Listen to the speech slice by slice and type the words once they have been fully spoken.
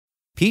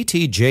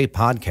PTJ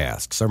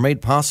podcasts are made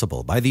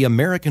possible by the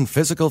American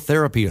Physical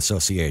Therapy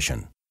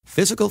Association.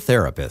 Physical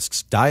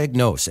therapists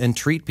diagnose and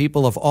treat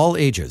people of all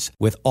ages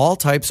with all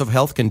types of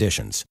health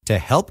conditions to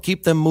help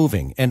keep them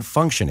moving and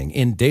functioning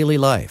in daily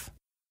life.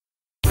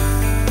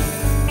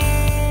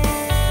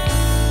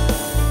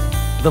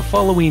 The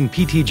following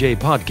PTJ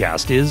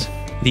podcast is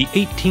the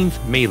 18th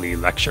Maley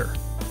Lecture,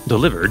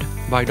 delivered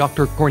by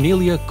Dr.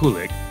 Cornelia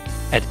Kulig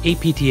at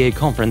APTA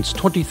Conference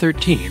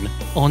 2013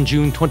 on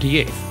June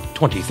 28,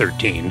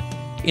 2013,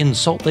 in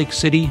Salt Lake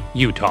City,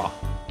 Utah.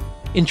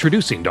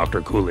 Introducing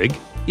Dr. Kulig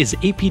is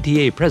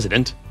APTA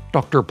President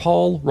Dr.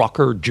 Paul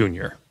Rocker,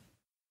 Jr.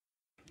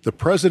 The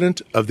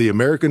President of the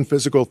American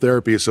Physical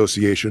Therapy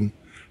Association,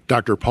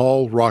 Dr.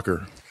 Paul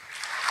Rocker.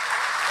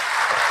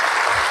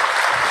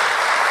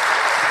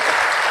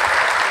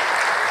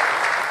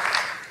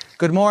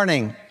 Good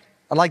morning.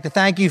 I'd like to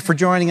thank you for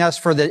joining us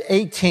for the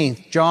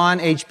 18th John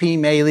H.P.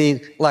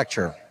 Maley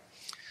Lecture.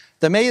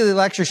 The Maley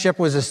Lectureship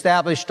was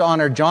established to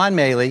honor John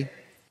Maley,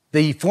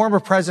 the former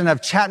president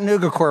of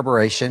Chattanooga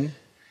Corporation,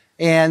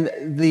 and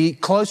the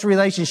close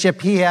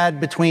relationship he had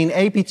between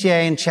APTA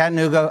and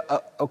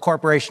Chattanooga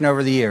Corporation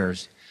over the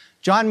years.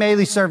 John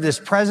Maley served as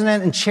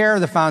president and chair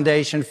of the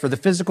Foundation for the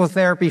Physical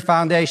Therapy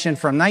Foundation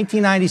from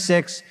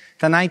 1996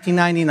 to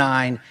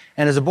 1999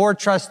 and as a board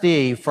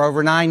trustee for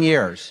over 9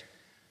 years.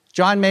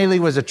 John Maley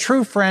was a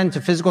true friend to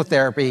physical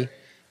therapy,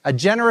 a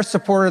generous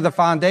supporter of the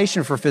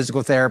Foundation for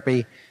Physical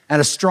Therapy, and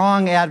a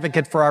strong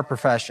advocate for our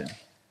profession.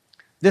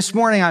 This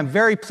morning, I'm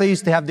very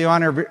pleased to have the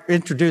honor of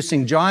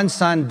introducing John's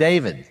son,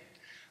 David.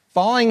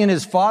 Following in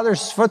his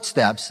father's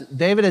footsteps,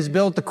 David has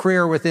built a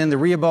career within the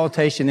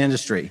rehabilitation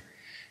industry.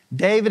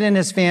 David and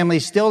his family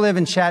still live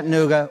in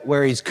Chattanooga,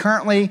 where he's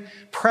currently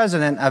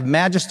president of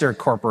Magister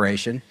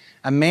Corporation,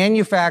 a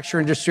manufacturer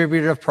and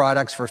distributor of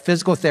products for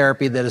physical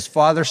therapy that his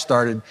father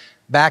started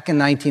back in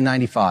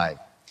 1995.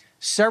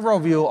 Several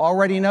of you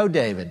already know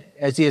David,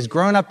 as he has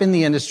grown up in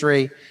the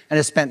industry and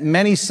has spent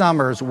many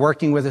summers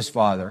working with his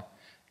father.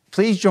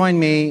 Please join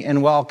me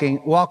in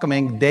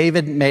welcoming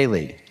David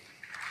Maley.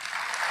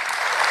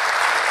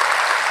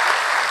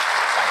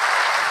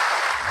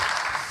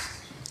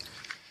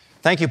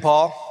 Thank you,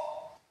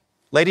 Paul.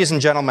 Ladies and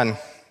gentlemen,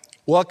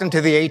 welcome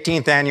to the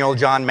 18th Annual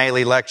John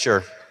Maley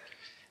Lecture.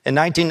 In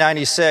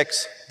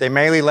 1996, the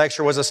Maley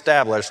Lecture was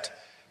established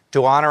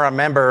to honor a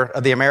member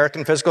of the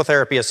American Physical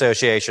Therapy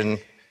Association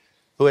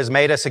who has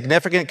made a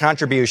significant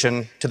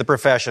contribution to the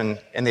profession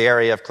in the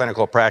area of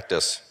clinical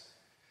practice.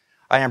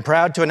 I am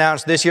proud to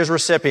announce this year's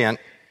recipient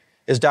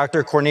is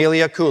Dr.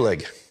 Cornelia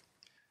Kulig.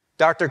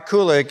 Dr.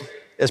 Kulig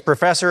is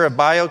professor of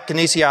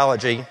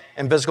biokinesiology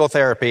and physical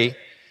therapy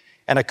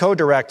and a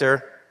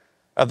co-director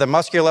of the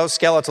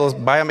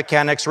Musculoskeletal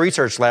Biomechanics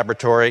Research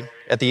Laboratory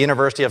at the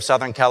University of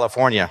Southern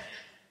California.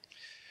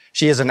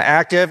 She is an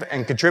active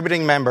and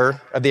contributing member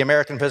of the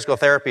American Physical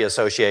Therapy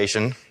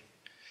Association,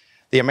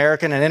 the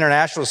American and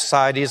International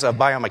Societies of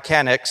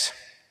Biomechanics,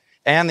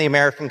 and the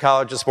American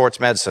College of Sports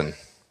Medicine.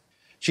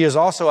 She is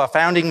also a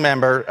founding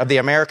member of the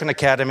American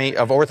Academy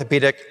of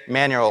Orthopedic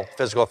Manual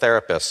Physical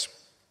Therapists.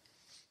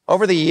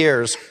 Over the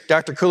years,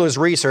 Dr. Kulig's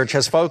research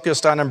has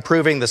focused on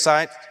improving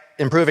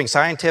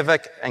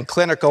scientific and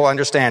clinical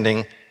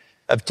understanding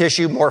of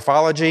tissue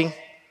morphology,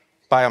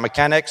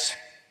 biomechanics,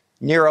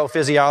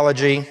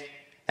 neurophysiology,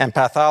 and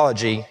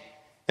pathology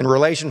in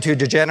relation to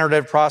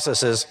degenerative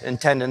processes in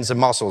tendons and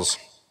muscles.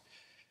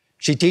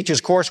 She teaches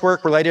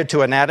coursework related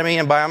to anatomy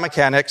and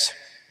biomechanics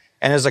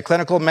and is a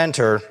clinical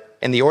mentor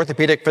in the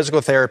Orthopedic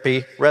Physical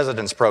Therapy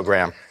Residency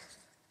Program.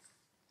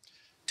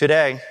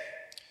 Today,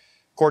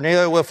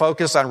 Cornelia will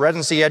focus on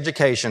residency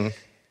education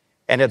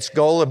and its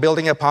goal of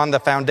building upon the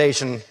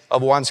foundation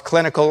of one's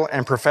clinical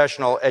and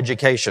professional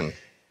education.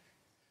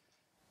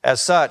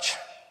 As such,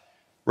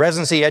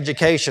 residency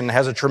education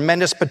has a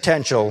tremendous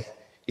potential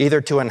either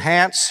to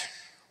enhance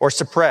or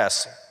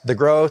suppress the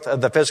growth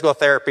of the physical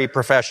therapy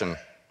profession.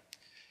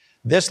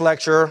 This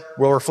lecture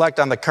will reflect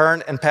on the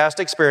current and past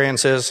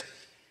experiences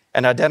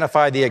and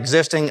identify the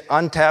existing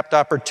untapped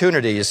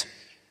opportunities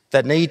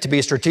that need to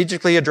be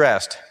strategically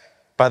addressed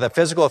by the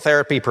physical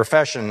therapy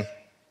profession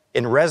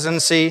in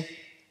residency,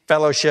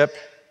 fellowship,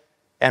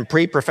 and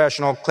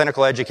pre-professional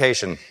clinical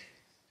education.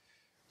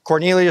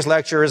 Cornelia's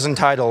lecture is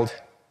entitled,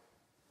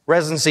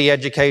 Residency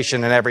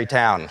Education in Every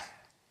Town.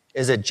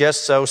 Is it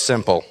just so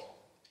simple?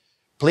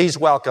 Please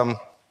welcome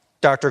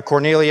Dr.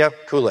 Cornelia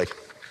Kulig.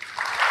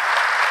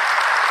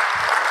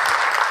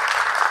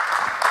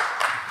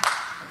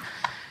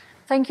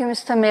 Thank you,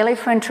 Mr. Maley,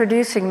 for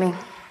introducing me.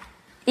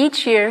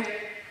 Each year,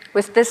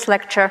 with this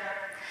lecture,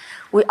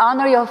 we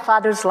honor your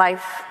father's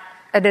life,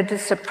 and it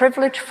is a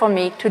privilege for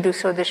me to do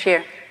so this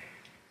year.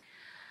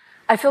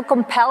 I feel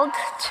compelled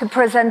to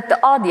present the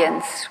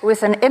audience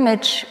with an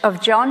image of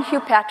John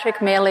Hugh Patrick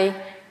Maley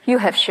you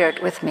have shared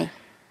with me.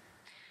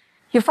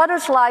 Your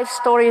father's life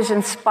story is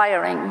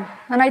inspiring,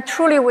 and I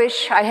truly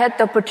wish I had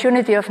the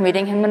opportunity of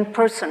meeting him in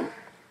person.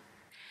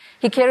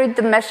 He carried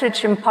the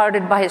message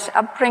imparted by his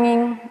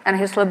upbringing and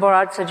his liberal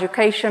arts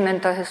education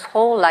into his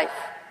whole life.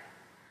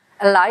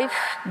 a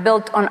life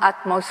built on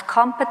utmost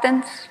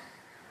competence,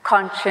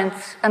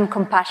 conscience, and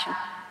compassion.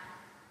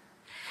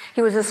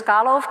 He was a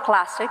scholar of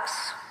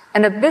classics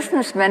and a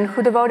businessman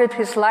who devoted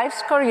his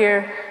life's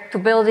career to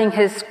building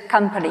his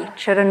company,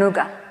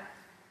 Chattanooga,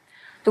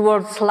 the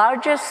world's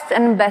largest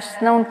and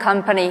best-known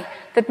company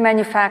that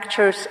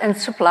manufactures and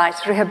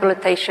supplies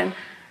rehabilitation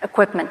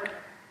equipment.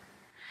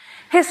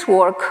 His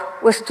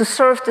work was to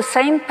serve the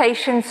same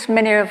patients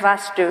many of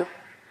us do,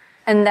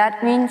 and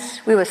that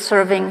means we were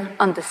serving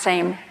on the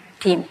same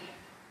team.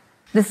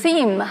 The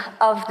theme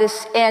of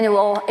this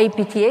annual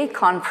APTA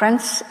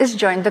conference is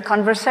Join the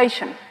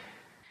Conversation,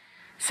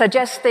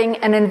 suggesting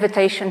an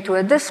invitation to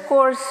a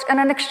discourse and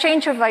an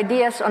exchange of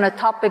ideas on a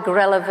topic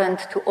relevant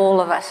to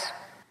all of us.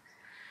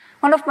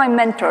 One of my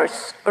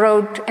mentors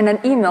wrote in an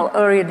email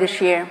earlier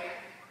this year,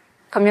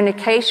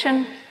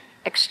 communication,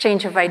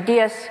 exchange of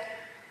ideas,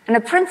 and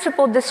a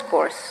principled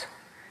discourse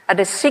are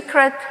the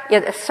secret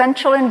yet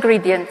essential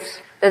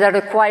ingredients that are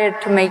required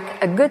to make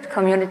a good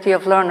community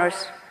of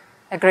learners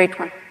a great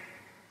one.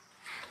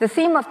 The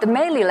theme of the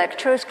Maley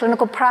Lecture is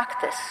clinical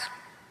practice.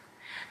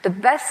 The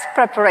best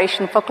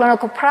preparation for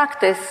clinical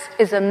practice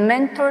is a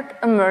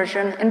mentored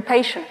immersion in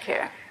patient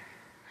care.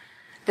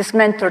 This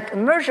mentored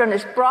immersion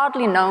is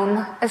broadly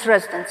known as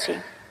residency.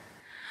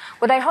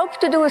 What I hope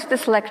to do with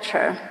this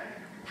lecture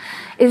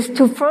is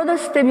to further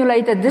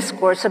stimulate a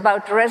discourse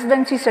about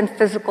residencies and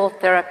physical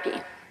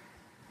therapy.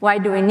 Why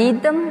do we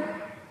need them?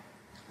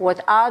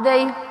 What are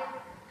they?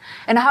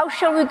 And how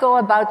shall we go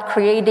about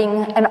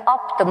creating an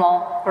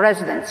optimal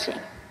residency?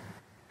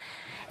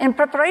 In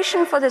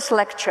preparation for this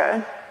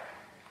lecture,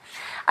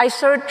 I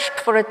searched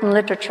for written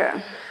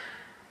literature.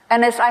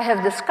 And as I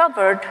have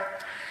discovered,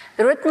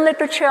 the written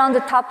literature on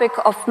the topic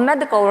of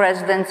medical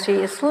residency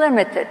is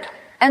limited,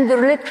 and the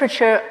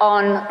literature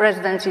on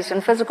residencies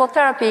in physical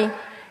therapy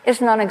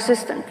is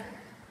non-existent.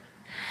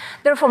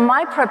 Therefore,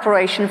 my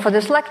preparation for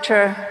this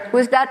lecture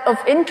was that of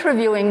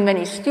interviewing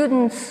many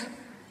students,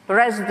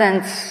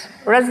 residents,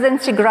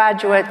 residency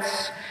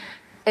graduates,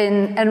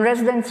 and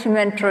residency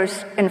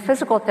mentors in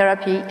physical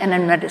therapy and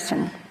in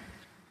medicine.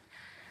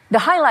 The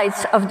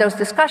highlights of those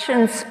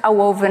discussions are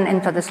woven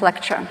into this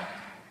lecture.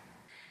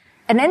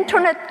 An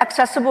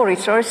internet-accessible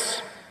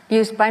resource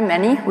used by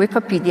many,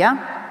 Wikipedia,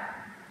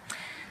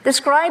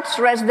 describes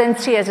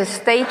residency as a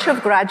stage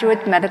of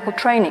graduate medical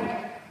training.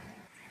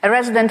 A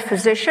resident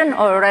physician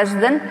or a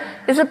resident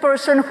is a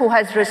person who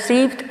has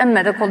received a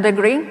medical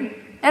degree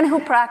and who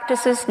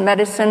practices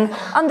medicine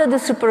under the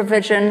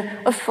supervision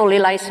of fully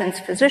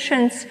licensed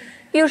physicians,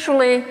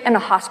 usually in a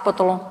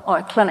hospital or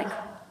a clinic.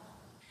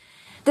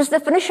 This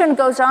definition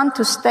goes on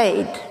to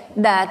state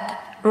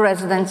that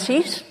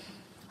residencies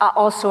are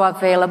also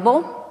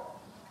available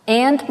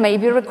and may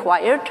be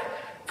required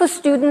for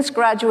students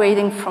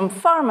graduating from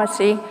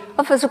pharmacy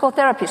or physical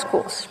therapy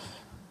schools.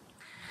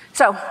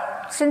 So,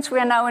 since we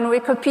are now in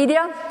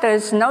Wikipedia, there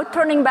is no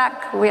turning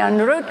back. We are en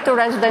route to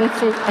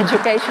residency,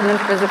 education, and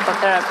physical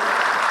therapy.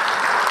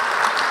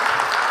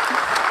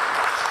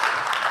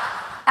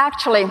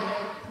 Actually,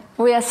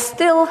 we are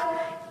still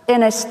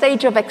in a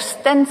stage of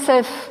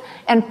extensive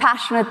and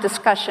passionate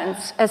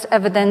discussions, as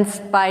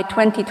evidenced by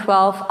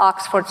 2012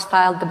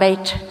 Oxford-style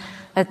debate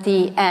at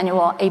the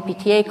annual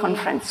APTA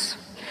conference.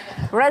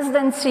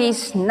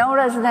 Residencies, no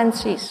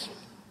residencies.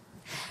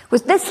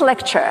 With this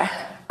lecture,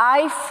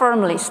 I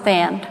firmly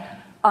stand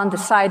on the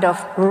side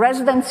of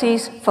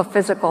residencies for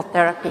physical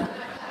therapy.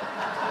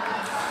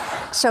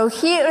 So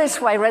here is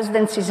why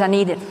residencies are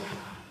needed.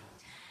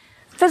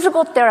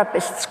 Physical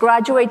therapists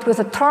graduate with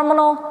a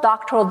terminal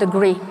doctoral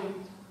degree.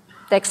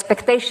 The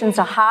expectations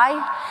are high.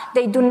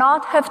 They do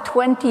not have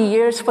 20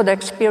 years for the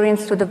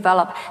experience to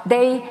develop.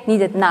 They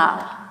need it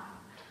now.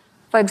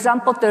 For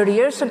example, 30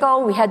 years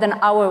ago, we had an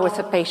hour with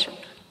a patient.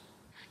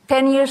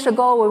 10 years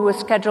ago, we were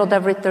scheduled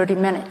every 30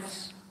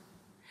 minutes.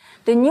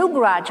 The new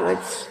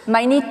graduates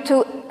might need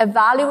to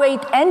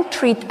evaluate and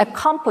treat a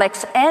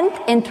complex and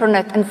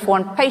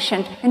internet-informed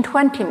patient in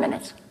 20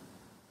 minutes.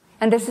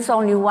 And this is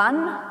only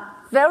one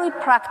very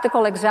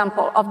practical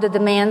example of the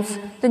demands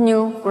the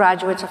new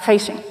graduates are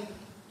facing.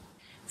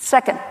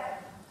 Second,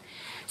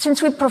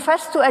 since we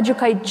profess to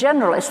educate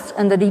generalists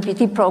in the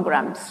DPT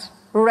programs,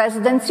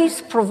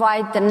 residencies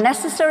provide the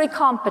necessary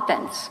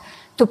competence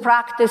to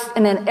practice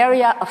in an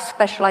area of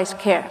specialized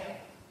care.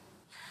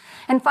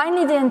 And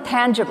finally, the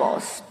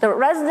intangibles. The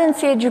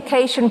residency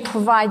education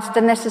provides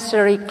the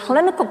necessary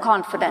clinical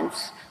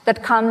confidence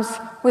that comes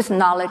with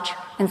knowledge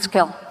and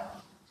skill.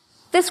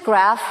 This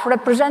graph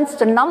represents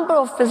the number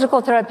of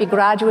physical therapy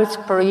graduates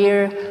per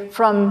year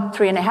from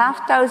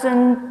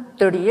 3,500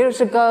 30 years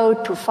ago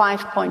to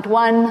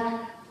 5.1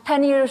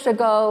 10 years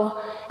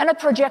ago, and a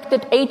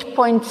projected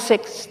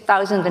 8.6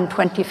 thousand in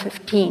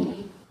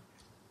 2015.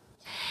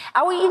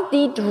 Are we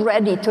indeed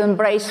ready to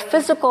embrace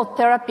physical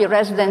therapy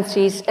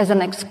residencies as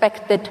an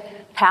expected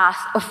path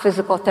of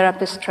physical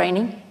therapist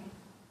training?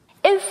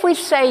 If we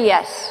say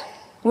yes,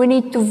 we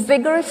need to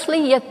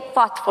vigorously yet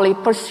thoughtfully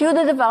pursue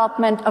the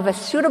development of a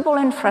suitable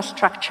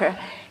infrastructure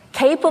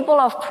capable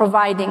of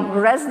providing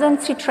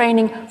residency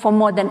training for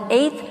more than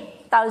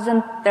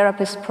 6,000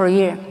 therapists per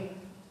year.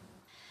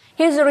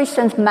 Here's a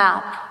recent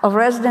map of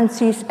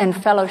residencies and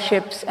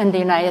fellowships in the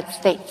United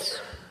States.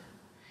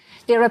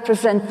 They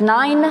represent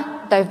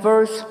 9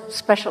 diverse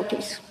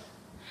specialties.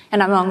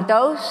 And among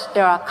those,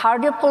 there are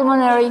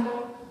cardiopulmonary,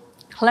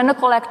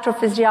 clinical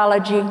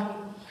electrophysiology,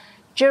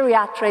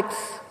 geriatrics,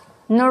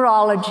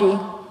 neurology,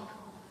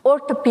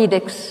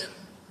 orthopedics,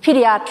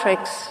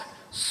 pediatrics,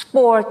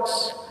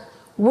 sports,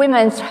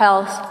 women's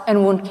health,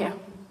 and wound care.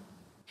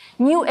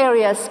 New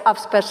areas of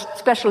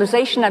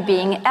specialization are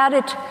being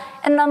added,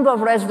 and the number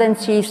of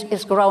residencies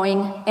is growing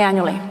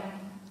annually.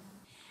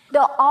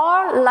 There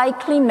are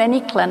likely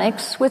many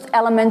clinics with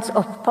elements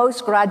of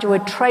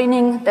postgraduate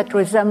training that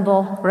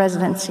resemble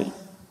residency.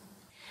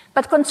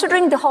 But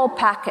considering the whole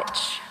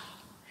package,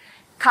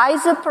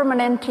 Kaiser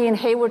Permanente in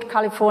Hayward,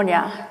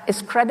 California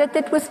is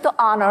credited with the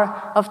honor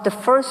of the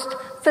first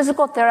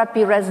physical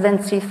therapy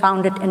residency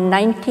founded in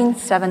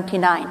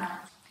 1979.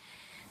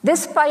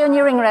 This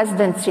pioneering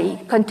residency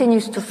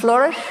continues to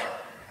flourish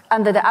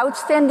under the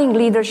outstanding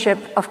leadership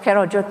of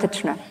Carol Jo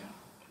Tichenor.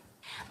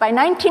 By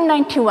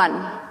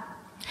 1991,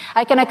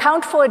 I can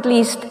account for at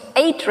least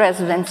 8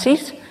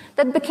 residencies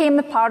that became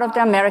a part of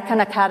the American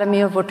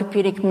Academy of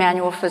Orthopedic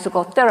Manual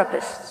Physical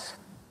Therapists.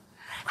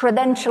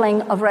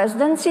 Credentialing of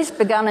residencies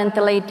began in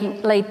the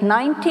late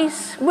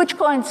 90s, which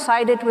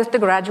coincided with the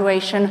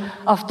graduation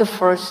of the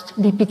first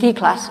DPT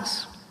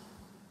classes.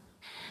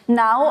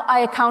 Now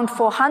I account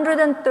for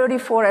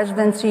 134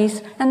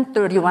 residencies and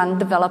 31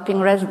 developing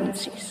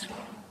residencies.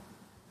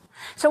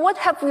 So what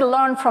have we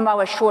learned from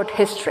our short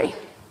history?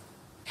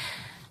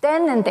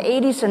 Then in the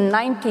 80s and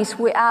 90s,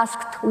 we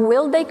asked,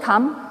 will they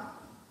come?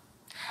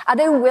 Are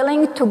they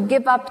willing to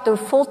give up their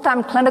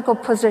full-time clinical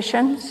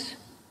positions,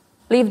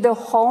 leave their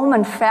home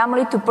and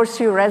family to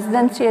pursue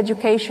residency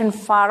education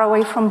far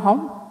away from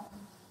home?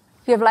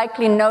 You have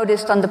likely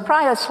noticed on the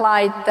prior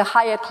slide the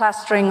higher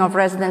clustering of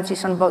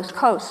residencies on both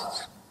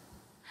coasts.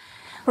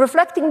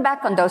 Reflecting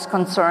back on those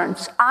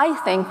concerns, I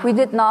think we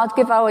did not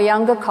give our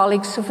younger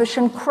colleagues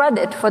sufficient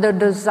credit for their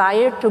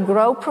desire to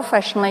grow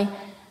professionally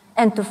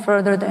and to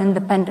further their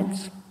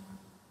independence.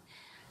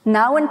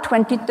 Now in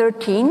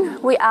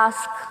 2013, we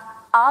ask,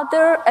 are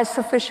there a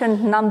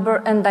sufficient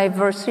number and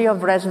diversity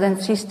of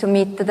residencies to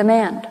meet the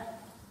demand?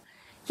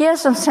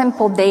 Here's some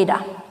simple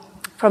data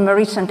from a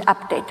recent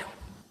update.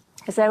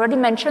 As I already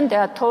mentioned,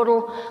 there are a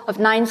total of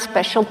 9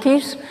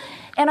 specialties,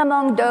 and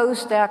among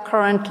those, there are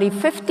currently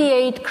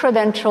 58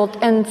 credentialed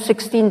and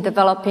 16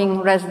 developing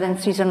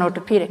residencies in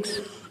orthopedics.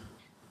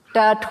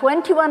 There are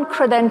 21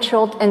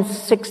 credentialed and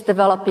 6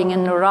 developing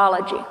in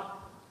neurology,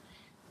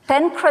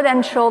 10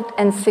 credentialed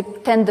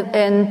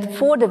and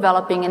 4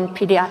 developing in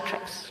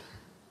pediatrics.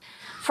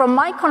 From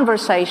my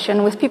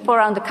conversation with people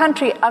around the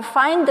country, I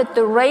find that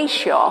the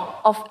ratio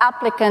of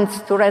applicants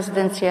to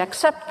residency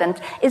acceptance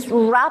is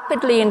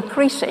rapidly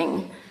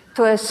increasing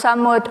to a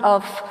somewhat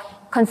of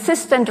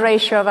consistent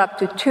ratio of up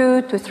to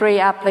 2 to 3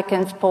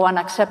 applicants per 1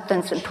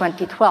 acceptance in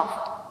 2012.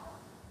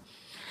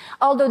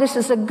 Although this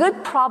is a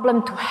good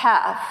problem to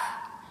have,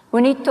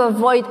 we need to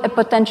avoid a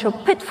potential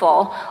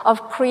pitfall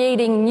of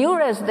creating new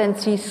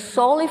residencies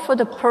solely for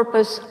the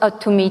purpose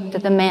to meet the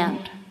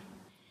demand.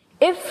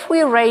 If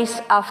we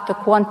race after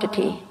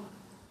quantity,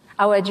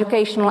 our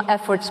educational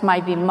efforts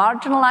might be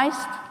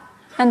marginalized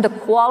and the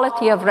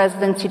quality of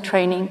residency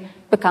training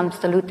becomes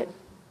diluted.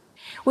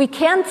 We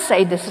can't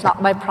say this is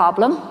not my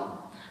problem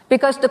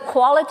because the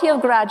quality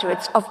of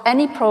graduates of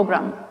any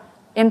program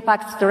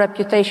impacts the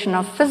reputation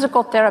of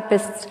physical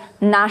therapists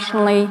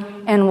nationally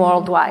and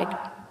worldwide.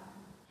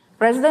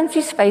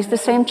 Residencies face the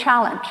same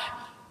challenge.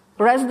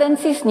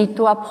 Residencies need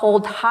to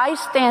uphold high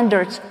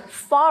standards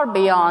far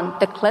beyond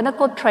the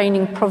clinical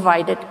training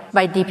provided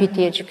by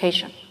DPT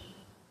education.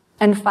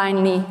 And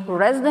finally,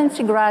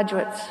 residency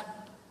graduates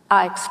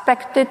are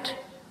expected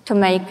to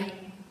make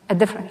a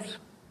difference.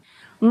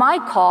 My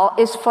call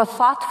is for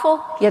thoughtful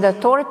yet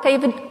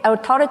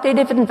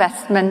authoritative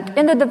investment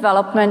in the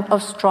development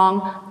of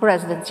strong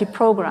residency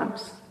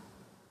programs,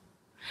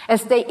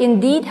 as they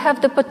indeed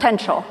have the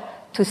potential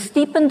to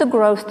steepen the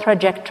growth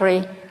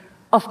trajectory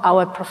of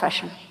our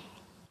profession.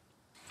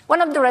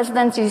 One of the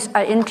residents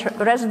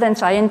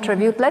I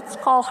interviewed, let's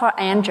call her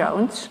Ann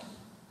Jones,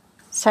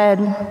 said,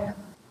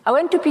 I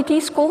went to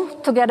PT school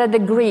to get a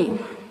degree,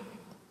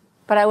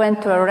 but I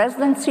went to a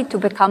residency to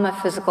become a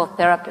physical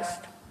therapist.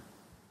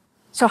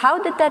 So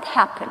how did that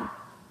happen?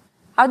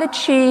 How did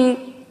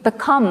she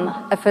become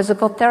a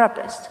physical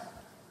therapist?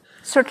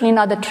 Certainly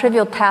not a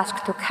trivial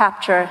task to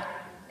capture,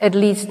 at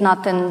least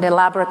not in the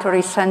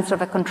laboratory sense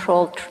of a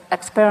controlled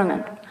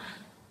experiment.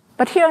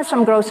 But here are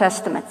some gross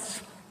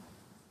estimates.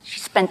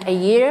 She spent a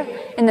year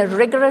in a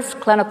rigorous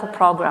clinical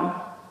program.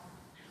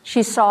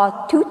 She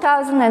saw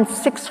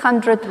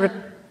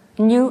 2,600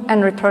 new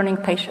and returning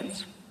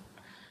patients,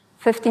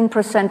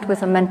 15%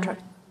 with a mentor.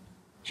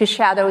 She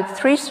shadowed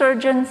 3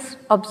 surgeons,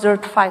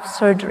 observed 5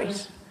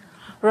 surgeries,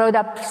 wrote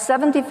up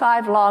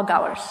 75 log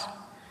hours,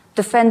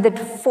 defended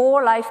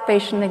 4 live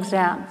patient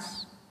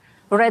exams,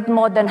 read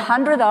more than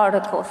 100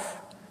 articles,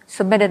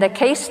 submitted a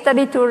case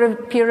study to a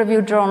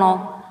peer-reviewed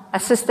journal,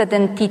 assisted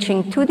in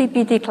teaching 2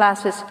 DPT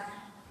classes,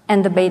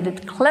 and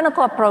debated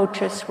clinical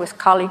approaches with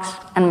colleagues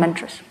and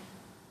mentors.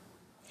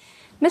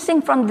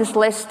 Missing from this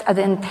list are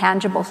the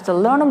intangibles, the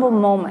learnable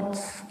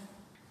moments.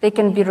 They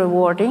can be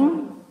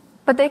rewarding,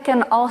 but they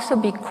can also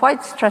be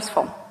quite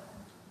stressful.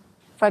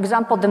 For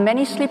example, the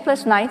many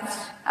sleepless nights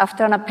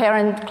after an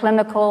apparent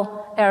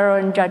clinical error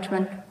in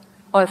judgment,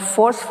 or a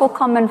forceful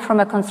comment from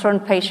a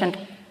concerned patient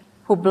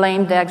who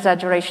blamed the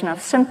exaggeration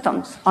of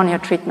symptoms on your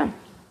treatment.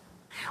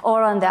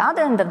 Or on the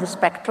other end of the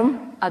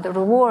spectrum are the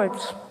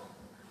rewards.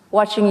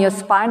 Watching your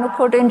spinal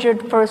cord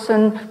injured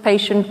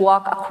patient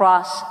walk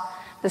across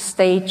the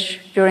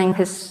stage during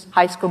his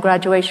high school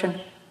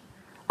graduation,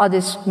 or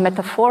this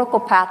metaphorical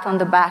pat on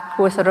the back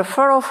with a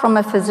referral from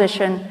a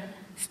physician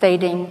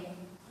stating,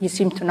 "You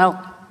seem to know."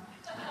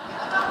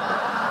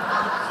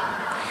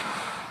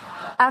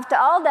 After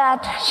all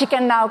that, she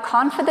can now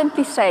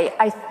confidently say,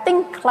 "I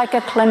think like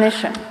a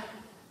clinician."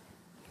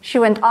 She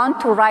went on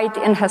to write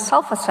in her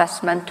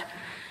self-assessment,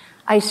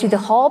 "I see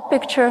the whole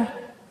picture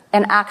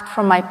and act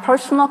from my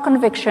personal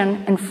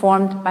conviction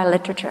informed by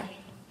literature."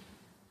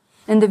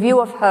 In the view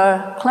of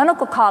her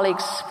clinical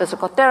colleagues,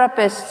 physical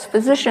therapists,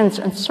 physicians,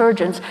 and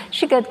surgeons,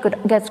 she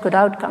gets good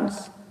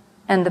outcomes.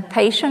 And the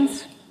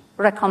patients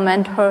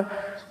recommend her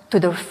to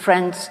their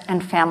friends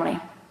and family.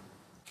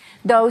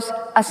 Those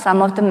are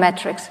some of the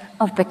metrics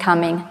of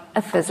becoming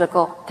a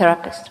physical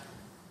therapist.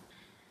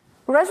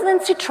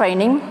 Residency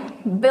training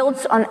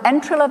builds on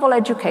entry-level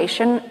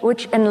education,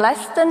 which in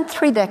less than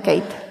 3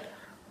 decades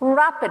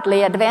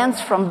rapidly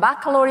advanced from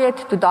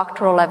baccalaureate to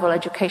doctoral level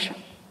education.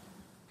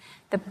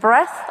 The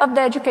breadth of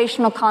the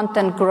educational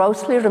content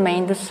grossly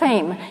remained the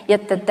same,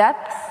 yet the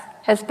depth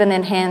has been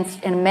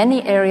enhanced in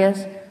many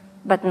areas,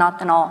 but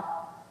not in all.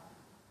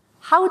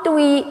 How do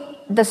we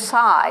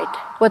decide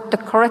what the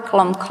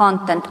curriculum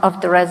content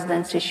of the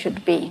residency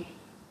should be?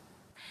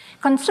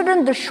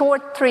 Considering the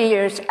short 3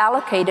 years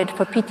allocated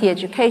for PT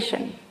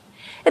education,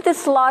 it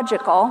is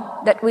logical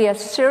that we are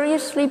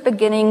seriously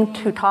beginning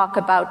to talk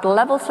about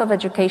levels of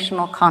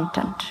educational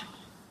content.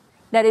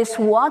 That is,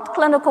 what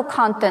clinical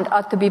content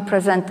ought to be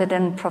presented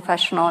in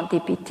professional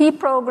DPT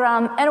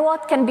program and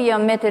what can be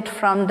omitted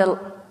from the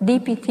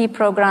DPT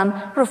program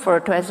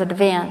referred to as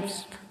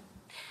advanced.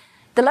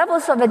 The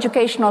levels of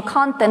educational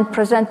content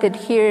presented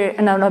here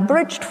in an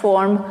abridged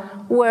form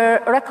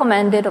were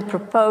recommended or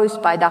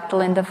proposed by Dr.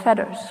 Linda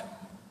Fetters.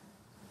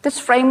 This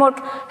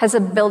framework has a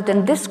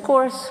built-in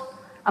discourse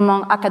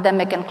among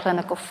academic and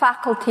clinical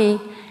faculty,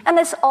 and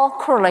as all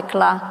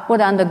curricula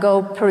would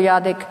undergo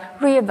periodic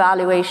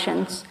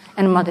reevaluations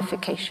and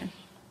modification.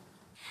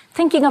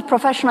 Thinking of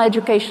professional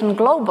education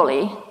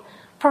globally,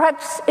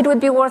 perhaps it would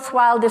be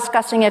worthwhile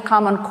discussing a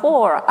common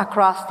core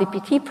across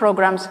DPT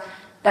programs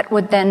that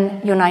would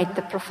then unite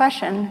the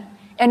profession,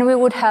 and we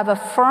would have a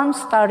firm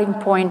starting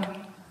point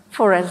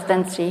for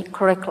residency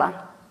curricula.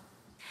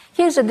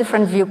 Here's a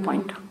different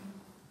viewpoint.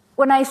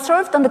 When I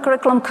served on the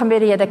curriculum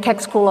committee at the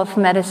Keck School of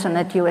Medicine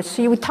at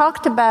USC, we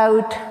talked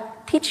about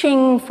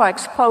teaching for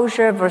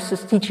exposure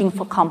versus teaching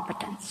for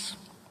competence.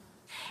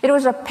 It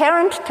was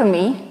apparent to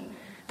me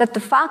that the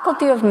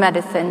Faculty of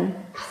Medicine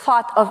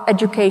thought of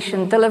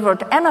education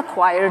delivered and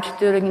acquired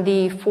during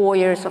the 4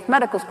 years of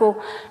medical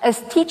school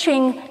as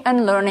teaching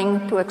and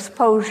learning to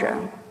exposure.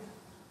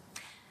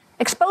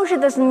 Exposure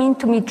doesn't mean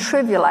to me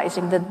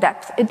trivializing the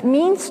depth. It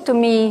means to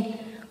me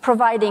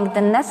providing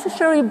the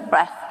necessary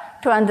breadth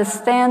to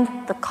understand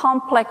the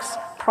complex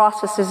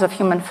processes of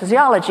human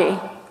physiology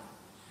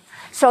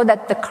so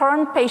that the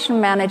current patient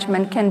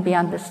management can be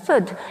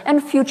understood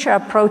and future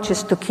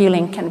approaches to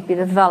healing can be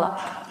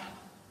developed.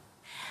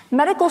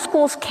 Medical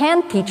schools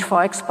can teach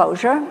for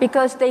exposure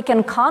because they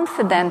can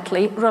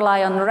confidently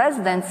rely on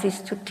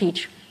residencies to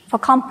teach for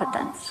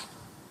competence.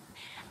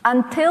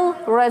 Until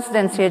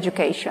residency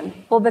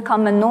education will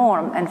become a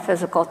norm in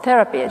physical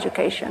therapy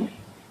education,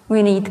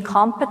 we need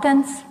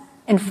competence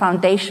in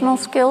foundational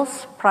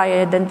skills,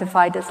 prior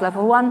identified as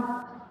level 1,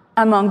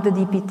 among the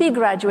DPT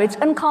graduates,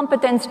 and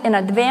competence in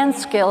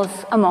advanced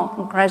skills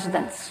among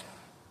residents.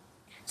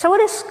 So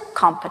what is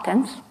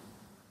competence?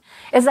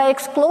 As I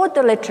explored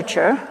the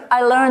literature,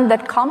 I learned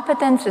that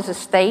competence is a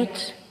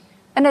state,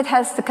 and it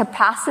has the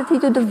capacity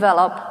to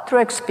develop through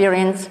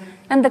experience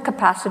and the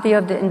capacity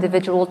of the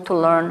individual to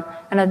learn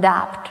and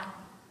adapt.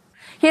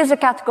 Here's a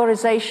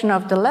categorization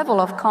of the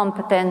level of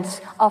competence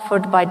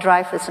offered by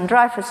Dreyfus and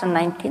Dreyfus in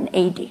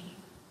 1980.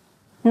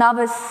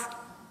 Novice,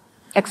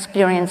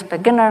 experienced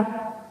beginner,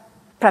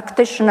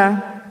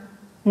 practitioner,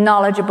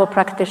 knowledgeable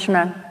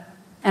practitioner,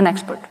 and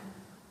expert.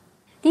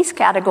 These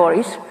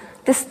categories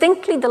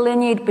distinctly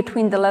delineate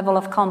between the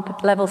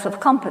levels of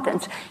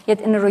competence,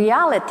 yet in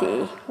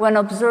reality, when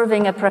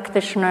observing a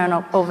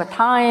practitioner over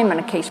time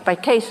and case by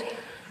case,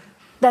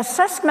 the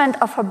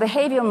assessment of her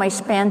behavior may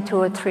span 2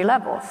 or 3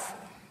 levels.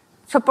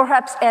 So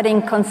perhaps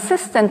adding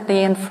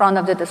consistently in front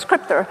of the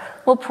descriptor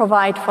will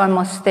provide for a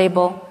more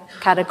stable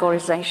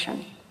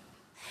categorization.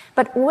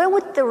 But where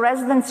would the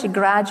residency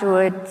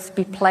graduates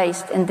be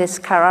placed in this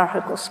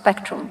hierarchical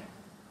spectrum?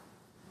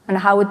 And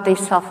how would they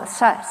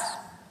self-assess?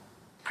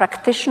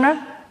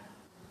 Practitioner,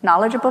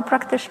 knowledgeable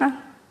practitioner?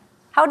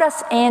 How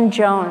does Ann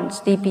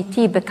Jones,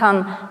 DPT,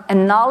 become a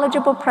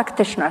knowledgeable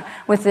practitioner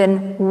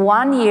within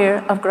 1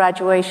 year of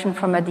graduation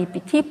from a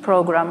DPT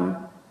program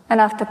and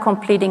after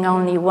completing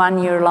only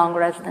 1 year-long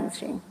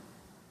residency?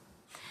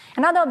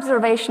 Another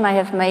observation I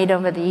have made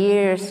over the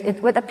years, it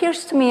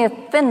appears to me a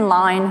thin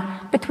line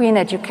between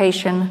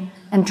education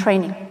and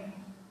training.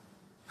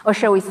 Or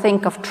shall we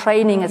think of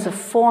training as a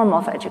form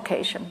of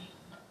education?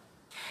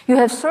 You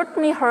have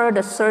certainly heard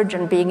a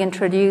surgeon being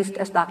introduced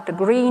as Dr.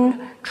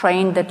 Green,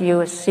 trained at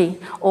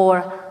USC,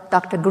 or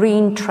Dr.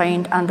 Green,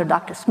 trained under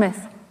Dr.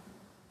 Smith.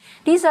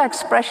 These are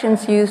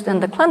expressions used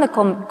in the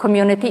clinical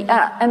community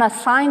and are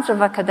signs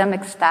of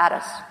academic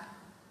status.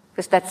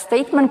 With that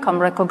statement come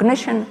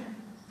recognition,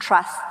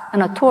 trust,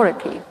 and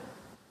authority.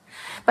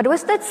 But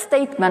with that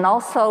statement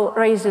also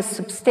raises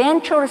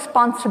substantial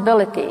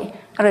responsibility,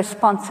 a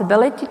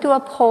responsibility to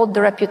uphold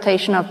the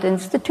reputation of the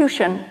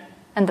institution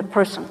and the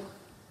person.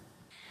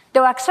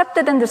 Though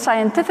accepted in the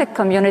scientific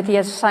community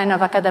as a sign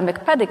of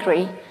academic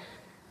pedigree,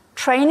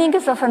 training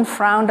is often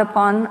frowned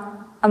upon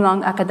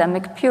among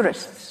academic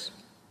purists.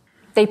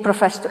 They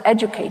profess to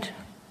educate,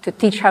 to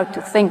teach how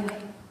to think.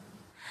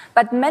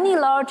 But many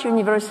large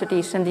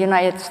universities in the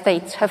United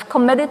States have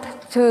committed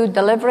to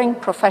delivering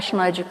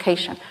professional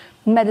education,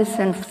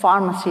 medicine,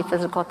 pharmacy,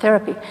 physical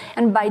therapy,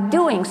 and by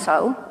doing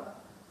so,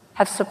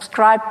 have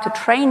subscribed to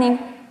training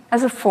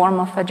as a form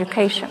of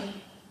education.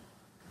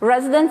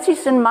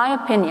 Residencies, in my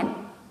opinion,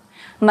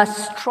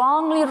 must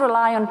strongly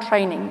rely on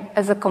training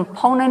as a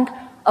component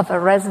of a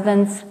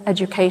resident's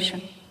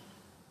education.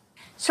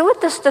 So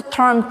what does the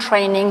term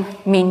training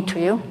mean to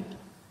you?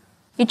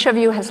 Each of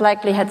you has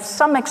likely had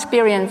some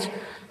experience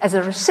as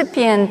a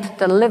recipient,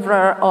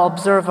 deliverer, or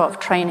observer of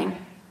training.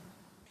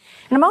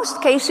 In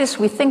most cases,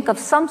 we think of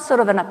some sort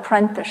of an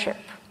apprenticeship,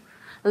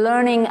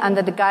 learning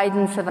under the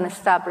guidance of an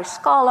established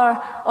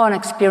scholar or an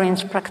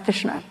experienced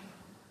practitioner.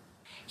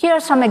 Here are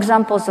some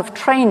examples of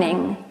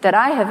training that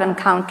I have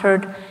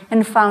encountered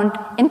and found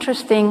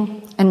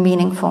interesting and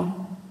meaningful.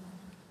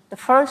 The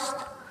first,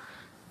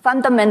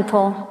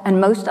 fundamental and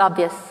most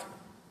obvious,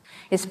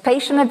 is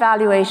patient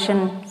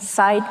evaluation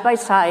side by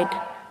side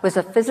with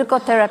a physical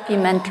therapy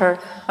mentor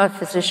or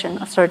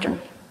physician or surgeon.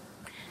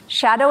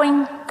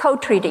 Shadowing,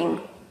 co-treating,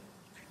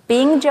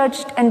 being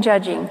judged and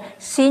judging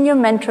senior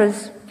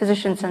mentors,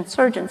 physicians, and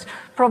surgeons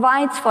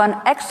provides for an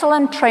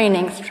excellent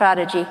training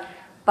strategy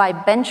by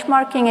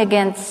benchmarking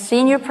against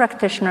senior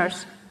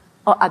practitioners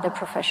or other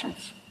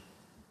professions.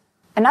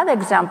 Another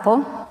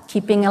example,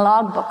 keeping a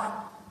logbook.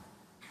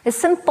 A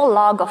simple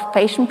log of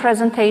patient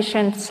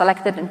presentations,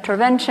 selected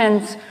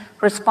interventions,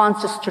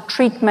 responses to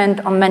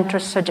treatment, or mentor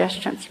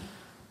suggestions.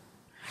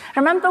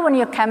 Remember when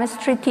your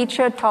chemistry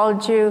teacher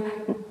told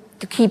you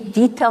to keep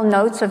detailed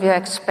notes of your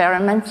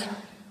experiments?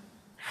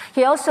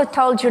 He also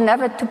told you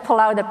never to pull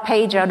out a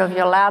page out of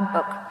your lab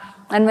book.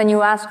 And when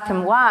you asked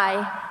him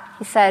why,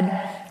 he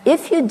said,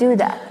 if you do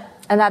that,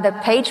 another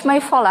page may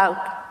fall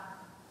out,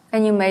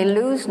 and you may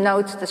lose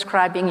notes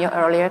describing your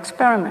earlier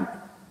experiment.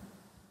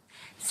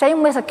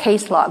 Same with a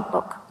case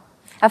logbook.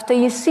 After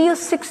you see your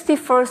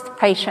 61st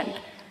patient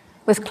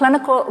with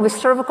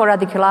cervical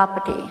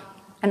radiculopathy,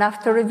 and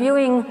after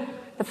reviewing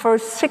the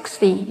first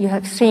 60 you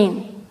have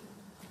seen,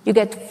 you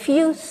get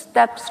few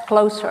steps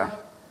closer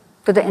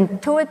to the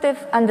intuitive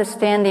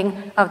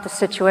understanding of the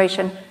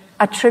situation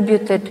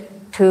attributed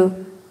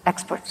to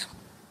experts.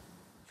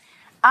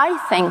 I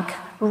think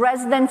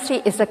residency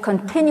is a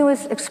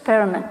continuous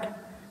experiment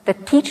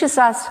that teaches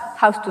us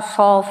how to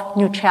solve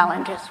new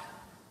challenges.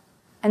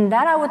 And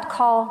that I would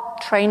call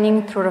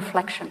training through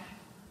reflection.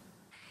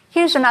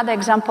 Here's another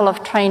example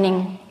of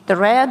training, the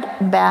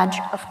Red Badge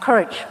of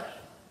Courage.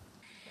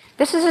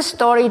 This is a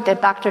story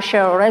that Dr.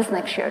 Cheryl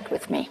Resnick shared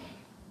with me.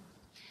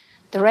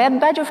 The Red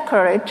Badge of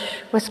Courage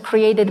was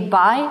created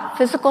by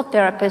physical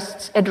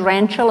therapists at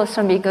Rancho Los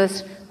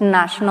Amigos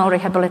National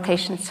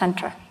Rehabilitation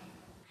Center.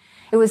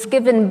 It was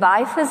given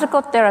by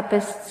physical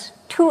therapists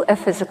to a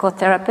physical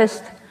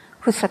therapist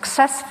who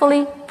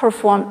successfully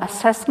performed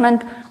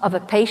assessment of a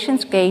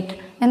patient's gait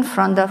in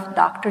front of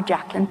Dr.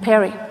 Jacqueline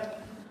Perry.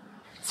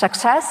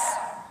 Success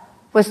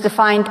was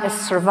defined as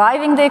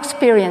surviving the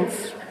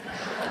experience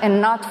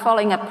and not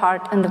falling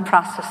apart in the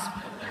process.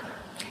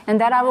 And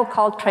that I will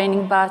call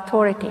training by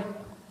authority.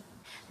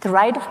 The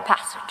rite of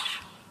passage,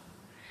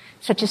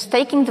 such as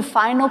taking the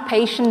final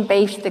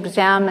patient-based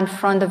exam in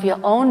front of your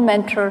own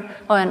mentor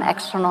or an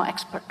external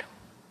expert.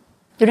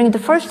 During the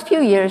first few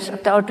years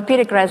of the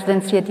orthopedic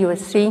residency at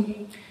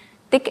USC,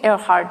 Dick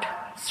Earhart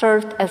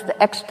served as the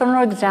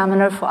external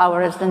examiner for our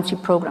residency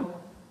program.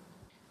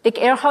 Dick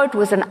Earhart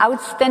was an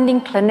outstanding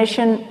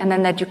clinician and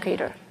an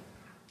educator.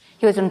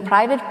 He was in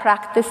private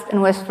practice in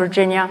West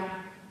Virginia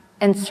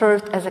and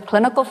served as a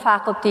clinical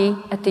faculty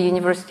at the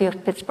University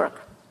of Pittsburgh.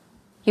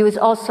 He was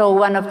also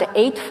one of the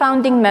 8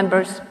 founding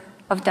members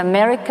of the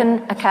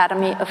American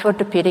Academy of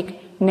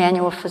Orthopedic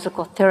Manual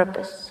Physical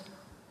Therapists,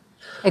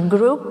 a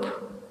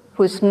group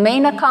whose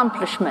main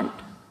accomplishment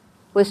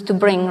was to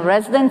bring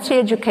residency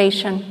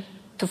education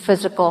to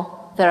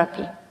physical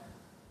therapy.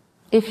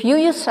 If you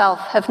yourself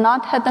have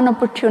not had an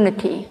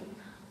opportunity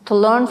to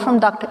learn from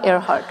Dr.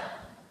 Earhart,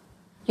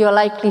 you are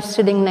likely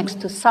sitting next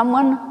to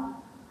someone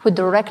who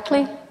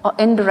directly or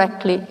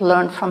indirectly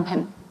learned from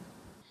him.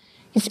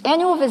 His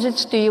annual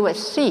visits to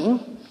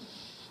USC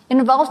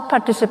involved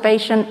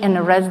participation in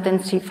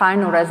a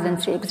final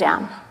residency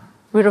exam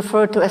we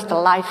refer to as the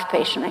life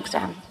patient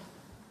exam.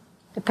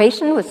 The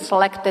patient was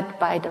selected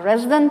by the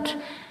resident,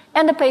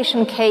 and the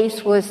patient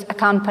case was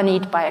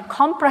accompanied by a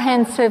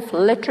comprehensive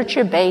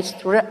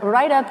literature-based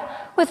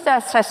write-up with the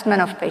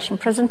assessment of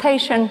patient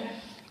presentation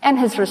and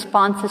his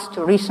responses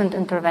to recent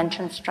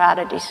intervention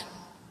strategies.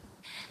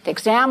 The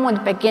exam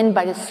would begin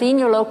by the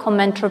senior local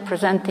mentor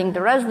presenting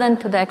the resident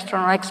to the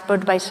external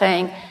expert by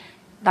saying,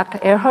 Dr.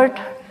 Earhart,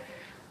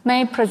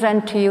 may I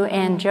present to you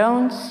Ann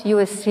Jones,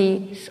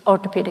 USC's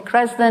orthopedic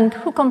resident,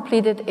 who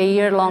completed a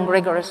year-long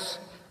rigorous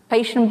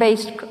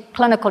patient-based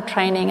clinical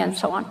training and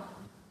so on.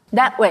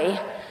 That way,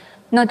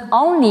 not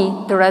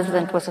only the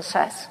resident was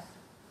assessed,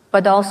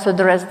 but also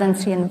the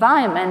residency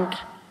environment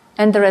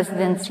and the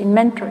residency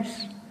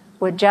mentors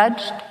were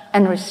judged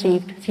and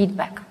received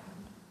feedback.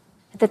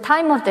 At the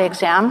time of the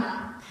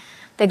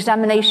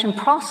examination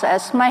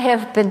process might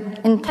have been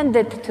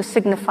intended to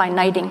signify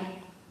knighting,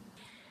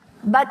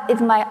 but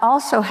it might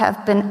also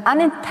have been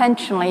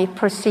unintentionally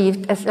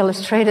perceived as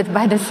illustrated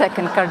by the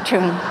second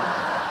cartoon.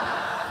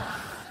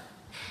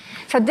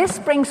 So this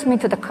brings me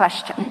to the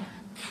question,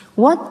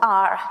 what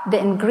are the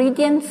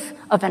ingredients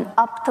of an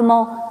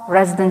optimal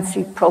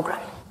residency program?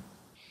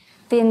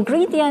 The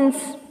ingredients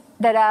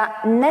that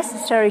are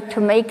necessary to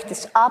make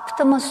this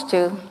optimal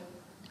stew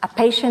are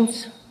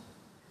patients,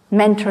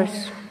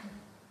 mentors,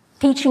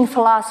 teaching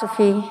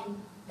philosophy,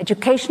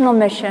 educational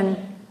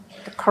mission,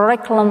 the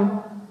curriculum,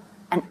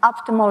 an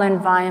optimal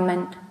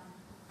environment,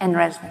 and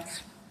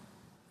residents.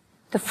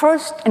 The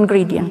first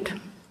ingredient,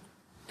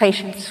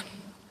 patience,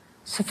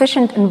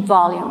 sufficient in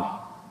volume,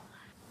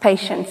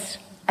 patience,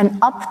 an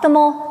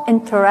optimal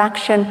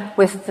interaction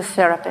with the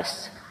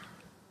therapist.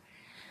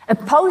 A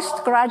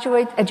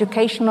postgraduate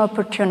educational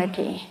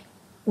opportunity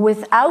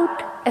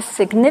without a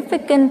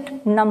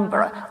significant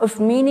number of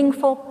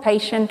meaningful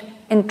patient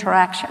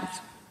interactions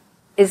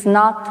is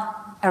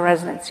not a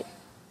residency.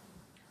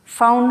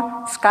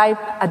 Phone,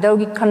 Skype,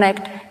 Adobe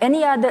Connect,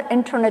 any other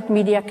internet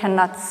media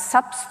cannot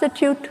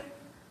substitute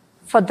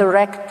for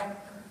direct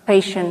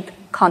patient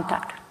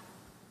contact.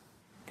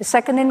 The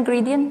second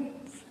ingredient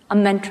are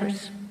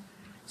mentors,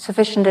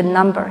 sufficient in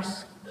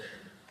numbers,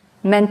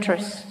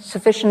 mentors,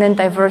 sufficient in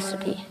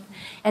diversity,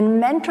 and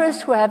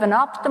mentors who have an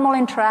optimal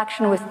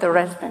interaction with the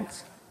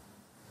residents.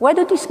 Where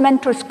do these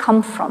mentors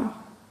come from?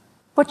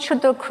 What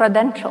should their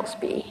credentials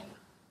be?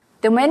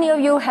 Though many of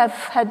you have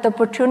had the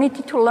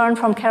opportunity to learn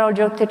from Carol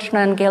Jo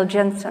Titchener and Gail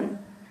Jensen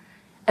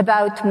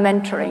about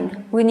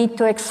mentoring, we need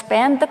to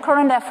expand the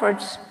current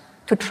efforts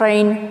to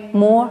train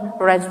more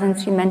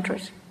residency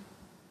mentors.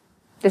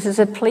 This is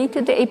a plea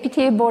to the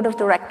APTA Board of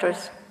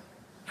Directors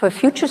for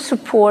future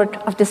support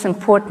of this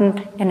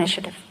important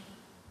initiative.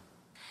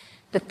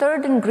 The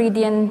third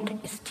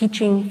ingredient is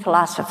teaching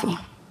philosophy.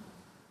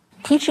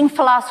 Teaching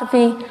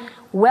philosophy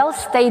well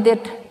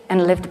stated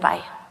and lived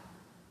by.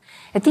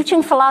 A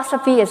teaching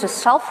philosophy is a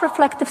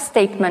self-reflective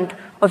statement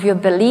of your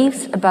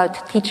beliefs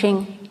about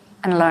teaching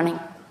and learning.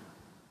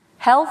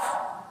 Health,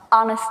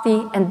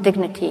 honesty, and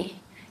dignity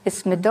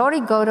is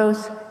Midori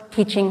Goto's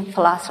teaching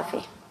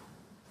philosophy.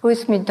 Who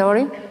is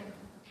Midori?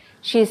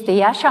 She is the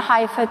Yasha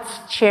Heifetz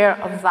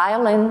Chair of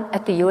Violin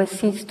at the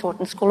USC's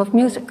Thornton School of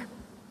Music.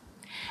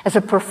 As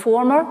a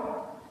performer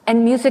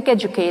and music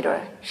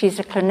educator, she is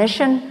a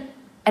clinician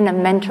and a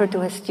mentor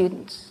to her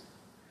students.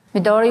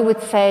 Midori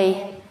would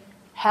say,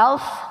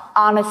 health,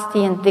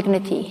 honesty, and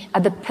dignity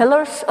are the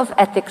pillars of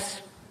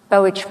ethics by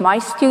which my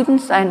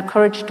students are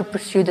encouraged to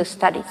pursue their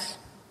studies.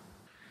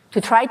 To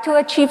try to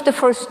achieve the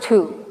first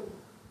two,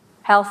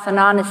 health and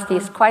honesty,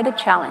 is quite a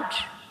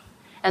challenge.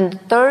 And the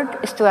third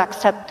is to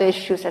accept the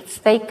issues at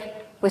stake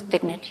with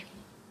dignity.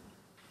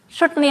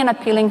 Certainly an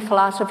appealing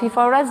philosophy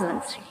for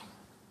residency.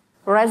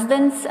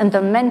 Residents and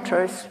their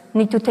mentors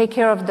need to take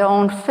care of their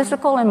own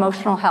physical and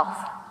emotional health,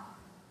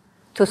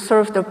 to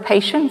serve their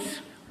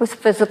patients with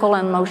physical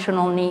and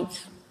emotional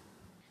needs.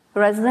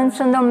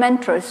 Residents and their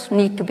mentors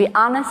need to be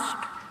honest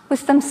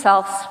with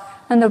themselves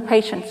and their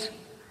patients,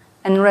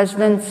 and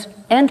residents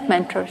and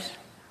mentors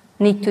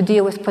need to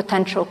deal with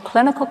potential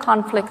clinical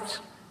conflicts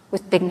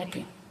with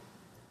dignity.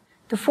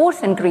 The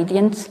fourth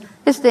ingredient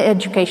is the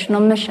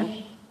educational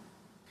mission.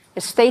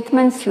 A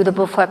statement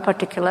suitable for a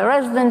particular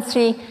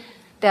residency,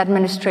 the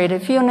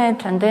administrative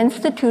unit, and the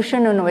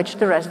institution in which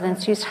the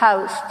residency is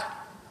housed.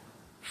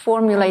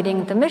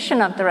 Formulating the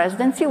mission of the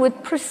residency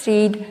would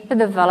precede the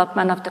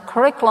development of the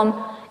curriculum,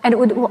 and it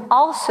would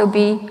also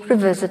be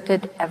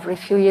revisited every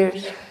few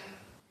years.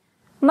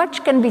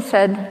 Much can be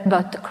said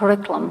about the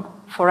curriculum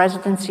for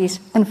residencies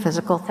in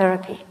physical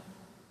therapy.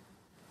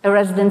 A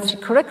residency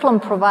curriculum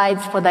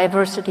provides for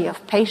diversity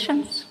of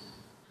patients,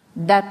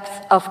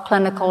 depth of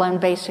clinical and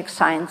basic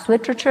science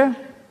literature,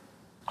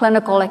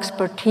 clinical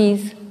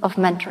expertise of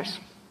mentors.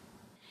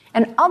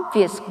 An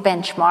obvious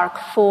benchmark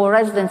for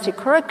residency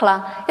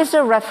curricula is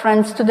a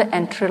reference to the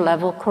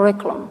entry-level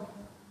curriculum.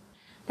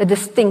 The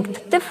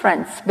distinct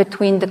difference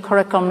between the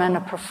curriculum in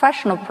a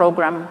professional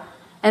program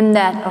and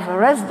that of a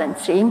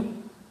residency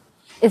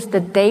is the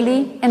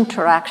daily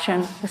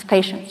interaction with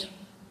patients,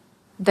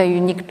 their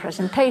unique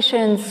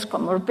presentations,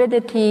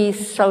 comorbidities,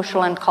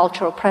 social and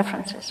cultural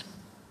preferences.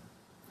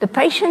 The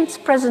patient's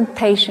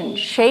presentation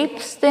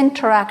shapes the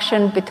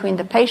interaction between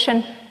the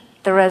patient,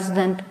 the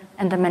resident,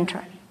 and the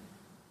mentor.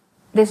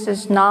 This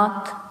is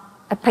not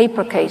a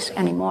paper case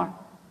anymore.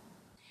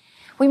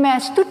 We may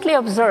astutely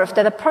observe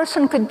that a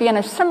person could be in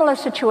a similar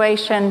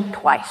situation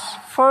twice,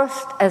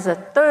 first as a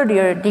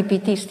third-year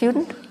DPT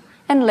student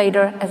and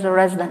later as a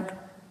resident.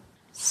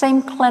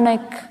 Same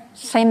clinic,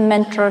 same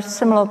mentor,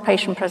 similar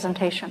patient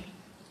presentation.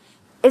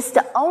 Is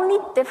the only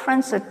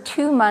difference a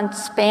 2-month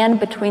span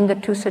between the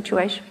two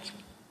situations?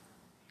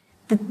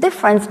 The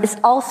difference is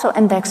also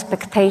in the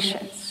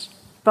expectations.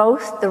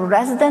 Both the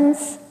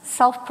resident's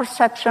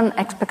self-perception,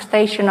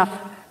 expectation of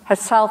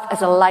herself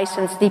as a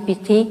licensed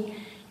DPT,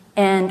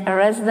 and a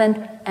resident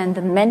and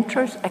the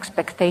mentor's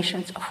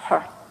expectations of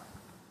her.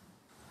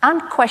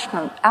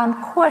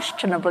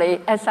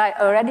 Unquestionably, as I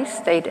already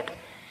stated,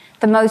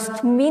 the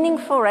most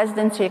meaningful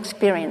residency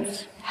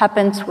experience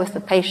happens with the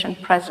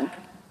patient present.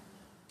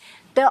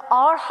 There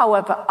are,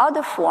 however,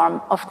 other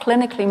forms of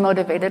clinically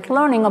motivated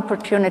learning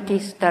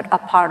opportunities that are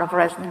part of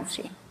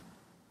residency.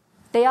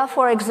 They are,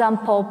 for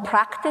example,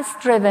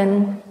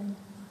 practice-driven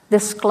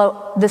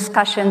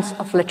discussions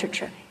of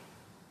literature.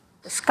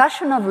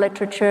 Discussion of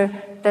literature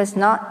does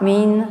not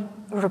mean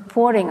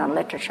reporting on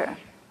literature,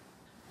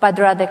 but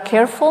rather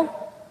careful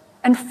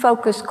and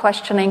focused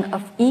questioning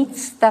of each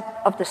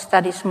step of the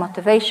study's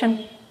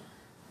motivation,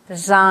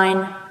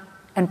 design,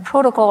 and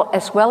protocol,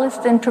 as well as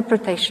the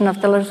interpretation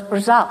of the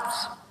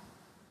results.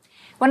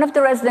 One of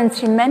the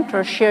residency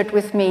mentors shared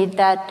with me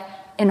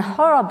that, in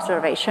her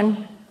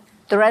observation,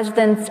 the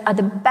residents are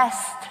the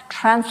best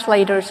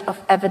translators of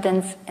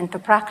evidence into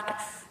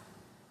practice.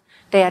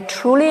 They are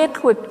truly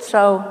equipped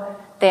so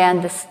they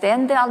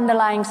understand the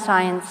underlying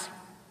science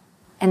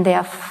and they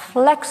are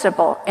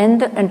flexible in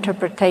the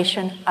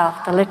interpretation of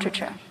the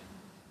literature.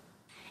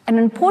 An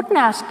important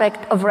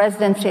aspect of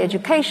residency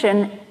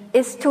education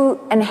is to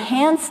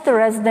enhance the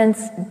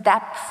residents'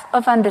 depth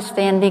of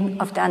understanding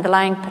of the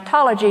underlying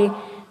pathology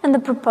and the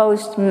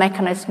proposed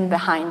mechanism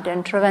behind the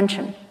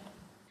intervention.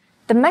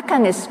 The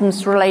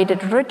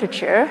mechanisms-related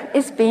literature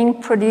is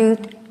being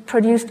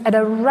produced at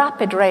a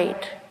rapid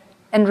rate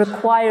and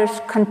requires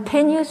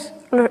continuous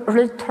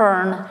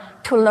return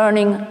to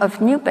learning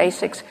of new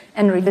basics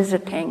and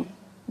revisiting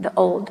the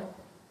old.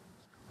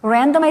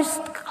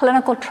 Randomized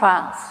clinical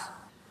trials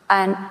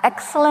are an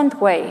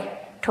excellent way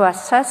to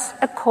assess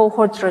a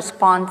cohort's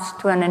response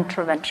to an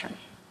intervention,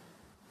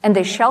 and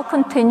they shall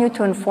continue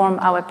to inform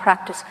our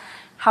practice.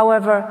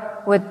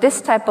 However, what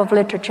this type of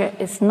literature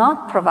is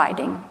not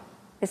providing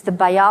is the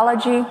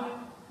biology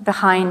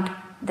behind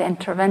the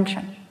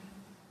intervention.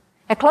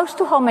 A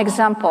close-to-home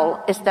example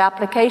is the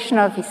application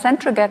of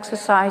eccentric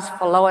exercise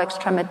for lower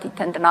extremity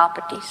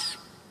tendinopathies.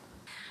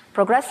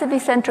 Progressive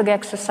eccentric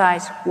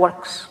exercise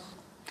works.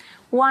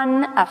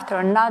 One after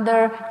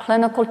another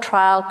clinical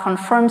trial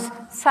confirms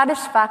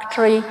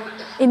satisfactory,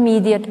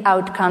 immediate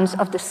outcomes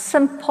of the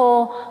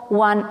simple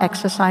one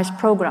exercise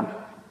program.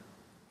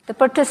 The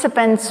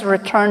participants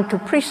return to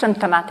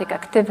pre-symptomatic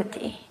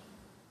activity.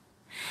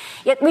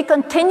 Yet we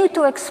continue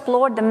to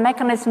explore the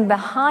mechanism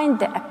behind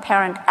the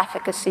apparent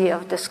efficacy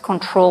of this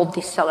controlled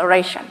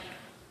deceleration.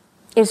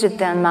 Is it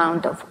the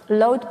amount of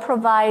load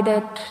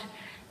provided,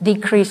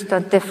 decreased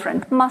or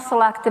different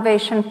muscle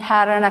activation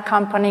pattern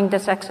accompanying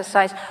this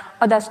exercise,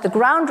 or does the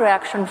ground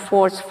reaction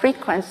force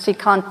frequency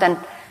content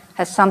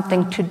has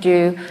something to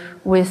do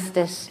with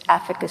this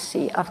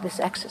efficacy of this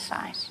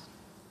exercise?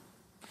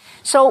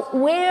 So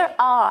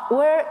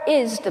where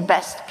is the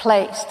best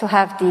place to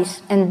have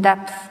these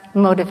in-depth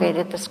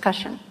motivated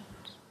discussions?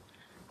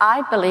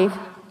 I believe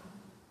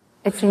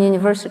it's in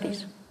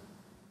universities.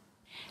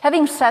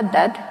 Having said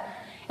that,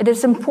 it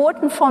is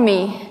important for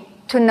me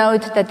to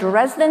note that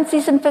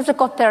residencies in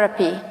physical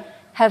therapy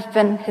have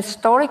been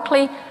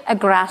historically a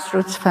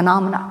grassroots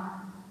phenomenon.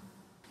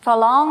 For a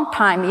long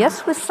time,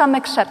 yes, with some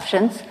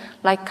exceptions,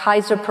 like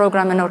Kaiser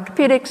program in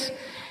orthopedics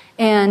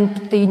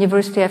and the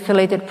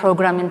university-affiliated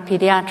program in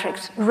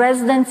pediatrics,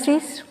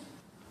 residencies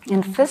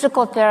in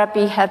physical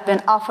therapy have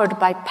been offered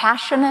by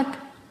passionate,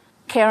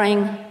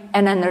 caring,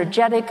 and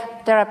energetic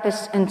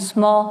therapists in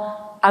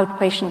small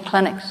outpatient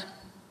clinics.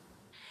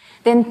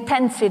 The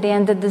intensity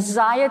and the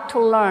desire to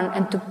learn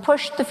and to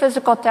push the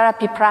physical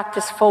therapy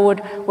practice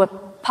forward were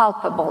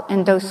palpable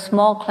in those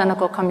small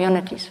clinical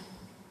communities.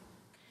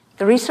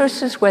 The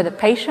resources were the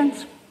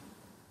patients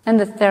and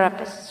the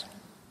therapists,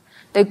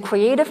 their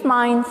creative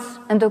minds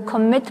and their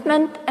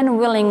commitment and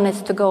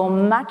willingness to go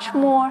much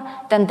more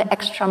than the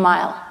extra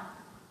mile.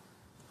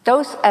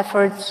 Those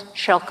efforts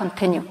shall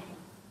continue.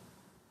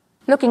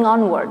 Looking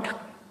onward,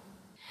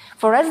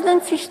 for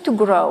residencies to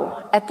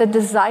grow at the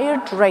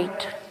desired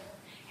rate,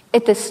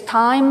 it is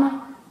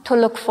time to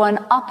look for an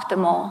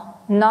optimal,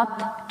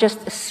 not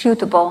just a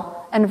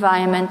suitable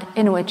environment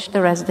in which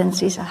the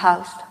residencies are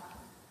housed.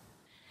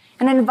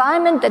 An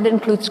environment that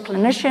includes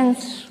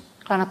clinicians,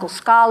 clinical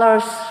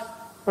scholars,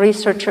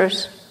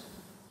 researchers.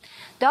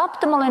 The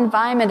optimal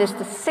environment is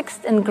the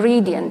sixth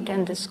ingredient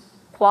in this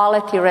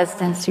quality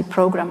residency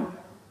program.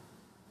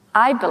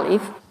 I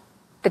believe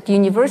that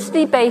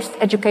university-based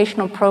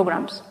educational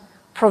programs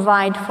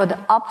provide for the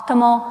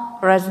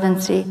optimal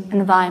residency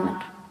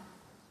environment.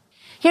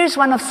 Here's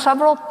one of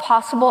several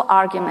possible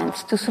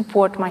arguments to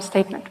support my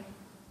statement.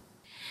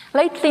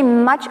 Lately,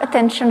 much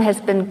attention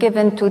has been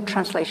given to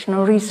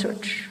translational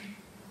research.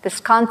 This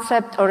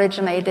concept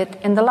originated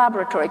in the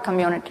laboratory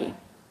community.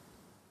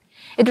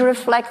 It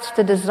reflects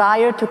the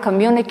desire to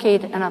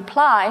communicate and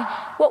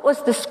apply what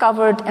was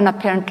discovered in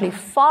apparently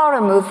far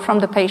removed from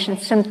the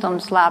patient's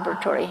symptoms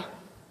laboratory.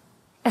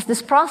 As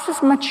this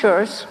process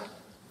matures,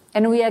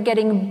 and we are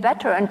getting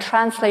better at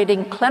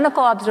translating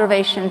clinical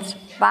observations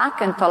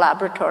back into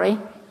laboratory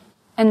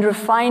and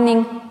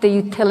refining the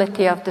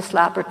utility of this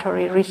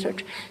laboratory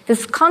research.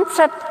 This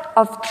concept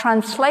of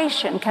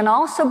translation can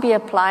also be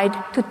applied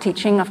to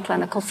teaching of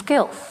clinical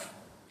skills.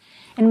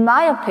 In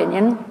my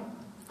opinion,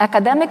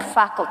 academic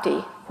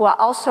faculty, who are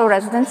also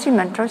residency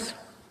mentors,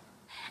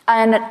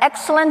 are in an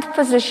excellent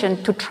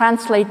position to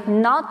translate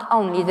not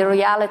only the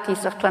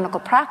realities of clinical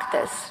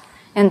practice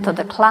into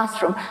the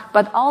classroom,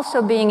 but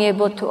also being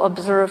able to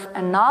observe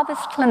a novice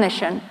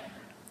clinician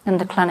in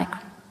the clinic.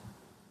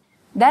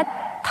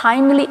 That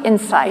timely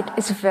insight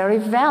is very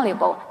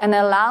valuable and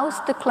allows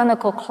the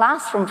clinical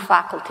classroom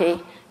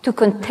faculty to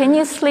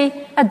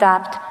continuously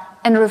adapt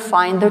and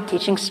refine their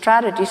teaching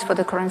strategies for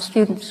the current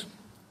students.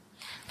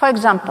 For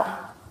example,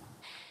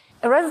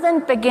 a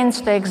resident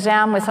begins the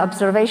exam with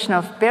observation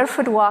of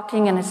barefoot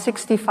walking in a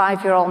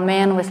 65-year-old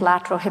man with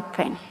lateral hip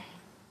pain.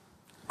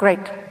 Great.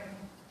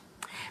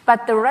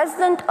 But the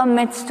resident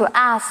omits to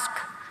ask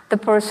the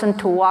person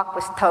to walk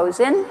with toes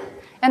in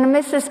and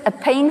misses a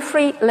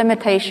pain-free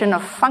limitation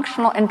of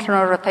functional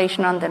internal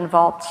rotation on the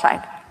involved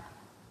side.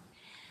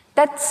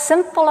 That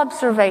simple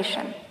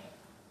observation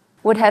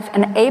would have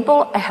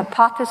enabled a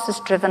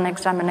hypothesis-driven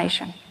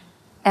examination.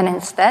 And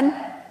instead,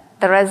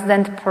 the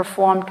resident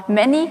performed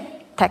many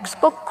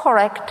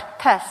textbook-correct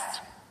tests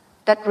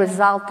that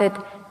resulted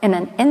in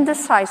an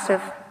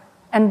indecisive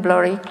and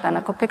blurry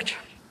clinical picture.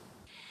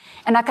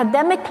 An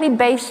academically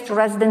based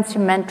residency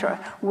mentor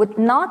would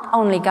not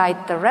only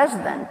guide the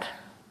resident,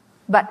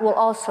 but will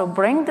also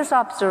bring this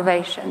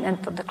observation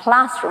into the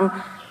classroom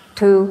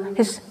to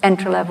his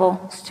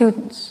entry-level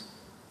students.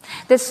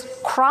 This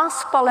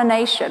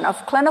cross-pollination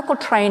of clinical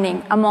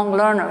training among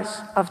learners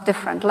of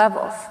different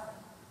levels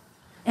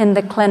in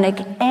the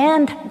clinic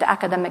and the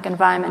academic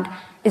environment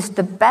is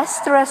the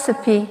best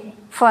recipe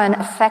for an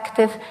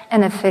effective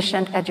and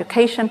efficient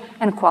education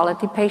and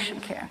quality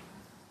patient care.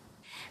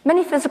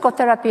 Many physical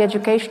therapy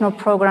educational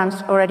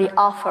programs already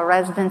offer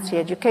residency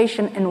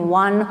education in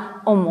one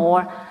or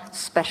more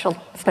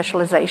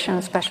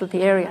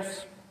specialty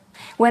areas.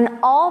 When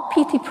all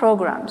PT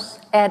programs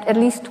add at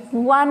least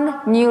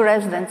one new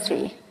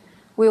residency,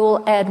 we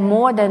will add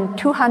more than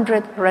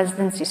 200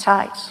 residency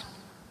sites.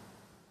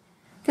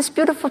 This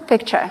beautiful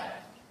picture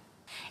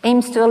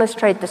aims to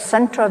illustrate the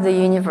center of the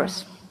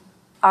universe,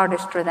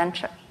 artist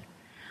residential.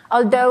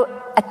 Although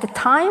at the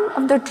time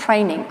of their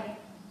training,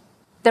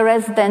 the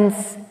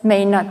residents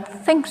may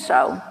not think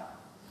so,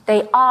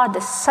 they are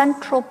the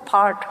central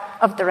part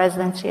of the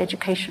residency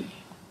education.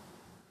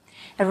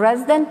 A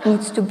resident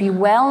needs to be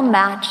well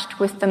matched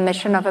with the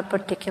mission of a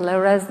particular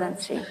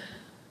residency.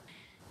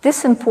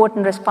 This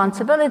important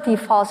responsibility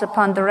falls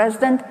upon the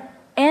resident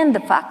and the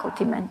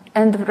faculty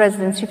and the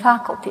residency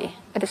faculty.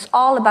 It is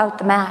all about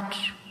the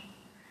match.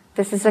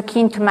 This is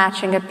akin to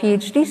matching a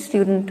PhD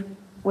student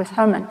with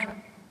her mentor.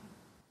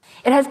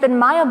 It has been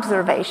my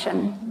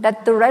observation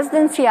that the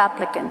residency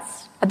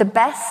applicants are the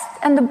best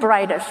and the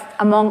brightest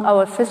among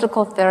our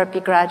physical therapy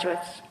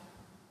graduates.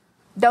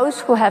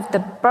 Those who have the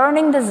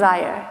burning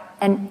desire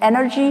and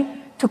energy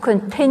to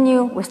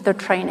continue with their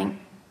training.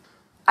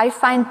 I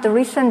find the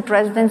recent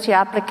residency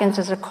applicants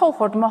as a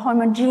cohort more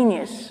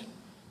homogeneous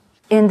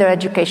in their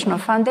educational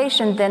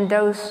foundation than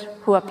those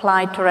who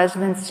applied to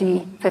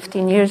residency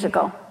 15 years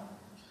ago.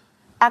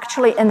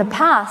 Actually, in the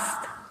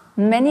past,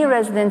 many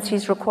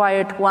residencies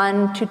required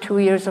 1 to 2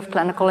 years of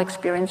clinical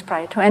experience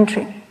prior to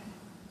entry.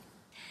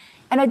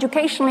 An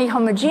educationally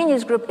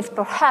homogeneous group is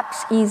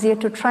perhaps easier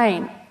to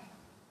train.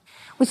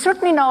 We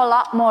certainly know a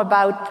lot more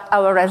about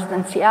our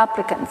residency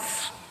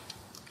applicants,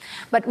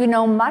 but we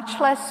know much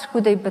less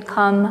who they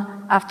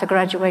become after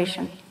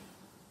graduation.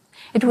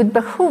 It would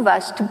behoove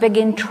us to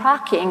begin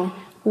tracking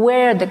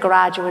where the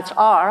graduates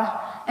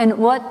are and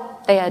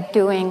what they are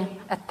doing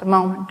at the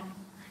moment.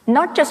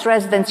 Not just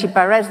residency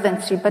by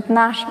residency, but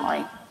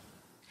nationally.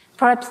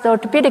 Perhaps the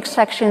orthopedic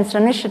section's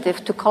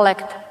initiative to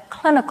collect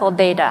clinical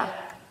data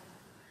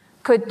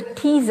could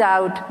tease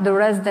out the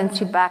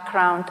residency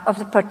background of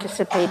the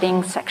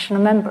participating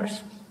section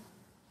members.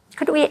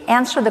 Could we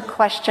answer the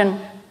question,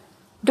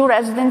 do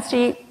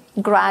residency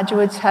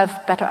graduates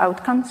have better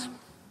outcomes?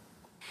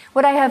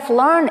 What I have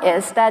learned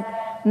is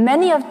that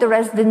many of the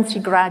residency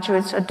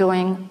graduates are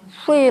doing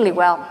really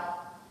well.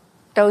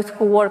 Those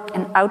who work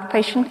in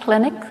outpatient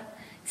clinic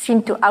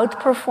seem to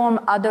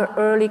outperform other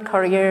early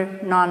career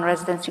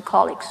non-residency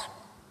colleagues.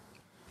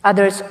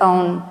 Others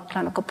own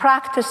clinical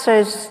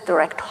practices,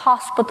 direct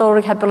hospital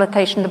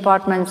rehabilitation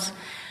departments,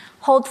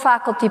 hold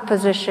faculty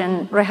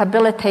position,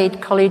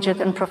 rehabilitate collegiate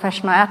and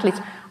professional athletes,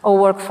 or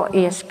work for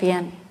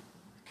ESPN.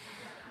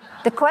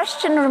 The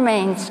question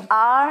remains,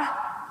 are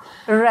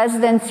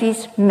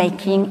residencies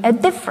making a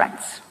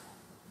difference?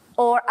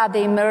 Or are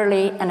they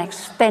merely an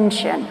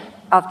extension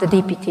of the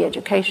DPT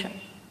education?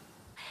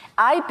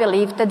 I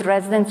believe that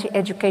residency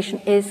education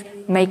is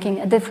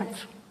making a difference.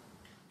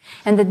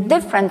 And the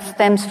difference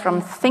stems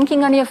from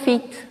thinking on your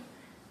feet,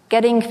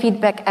 getting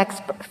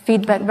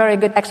very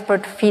good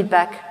expert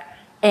feedback,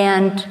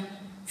 and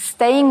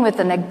staying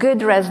within a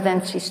good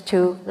residencies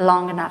too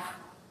long enough.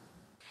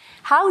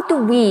 How do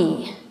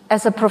we,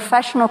 as a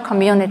professional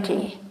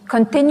community,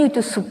 continue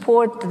to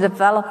support the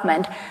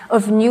development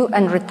of new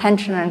and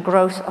retention and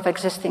growth of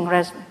existing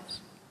residents?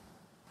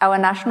 Our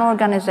national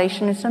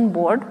organization is on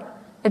board.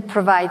 It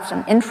provides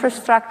an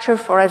infrastructure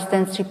for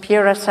residency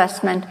peer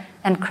assessment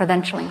and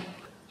credentialing.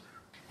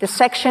 The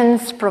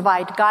sections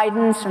provide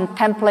guidance and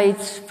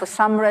templates for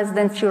some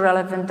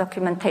residency-relevant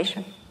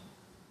documentation.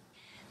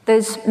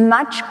 There's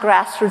much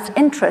grassroots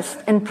interest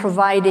in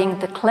providing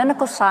the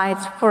clinical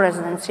sites for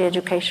residency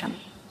education.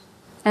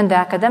 And the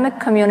academic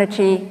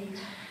community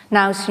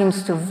now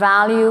seems to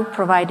value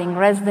providing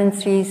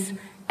residencies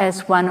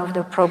as one of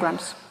their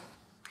programs.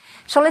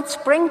 So let's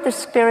bring the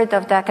spirit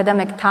of the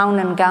academic town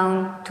and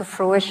gown to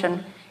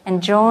fruition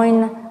and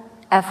join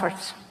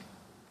efforts.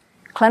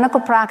 Clinical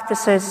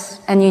practices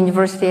and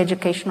university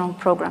educational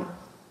program.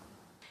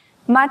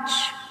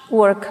 Much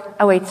work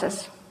awaits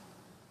us.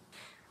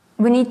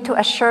 We need to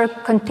assure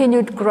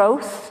continued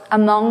growth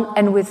among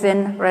and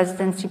within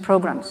residency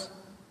programs.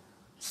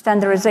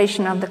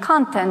 Standardization of the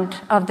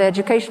content, of the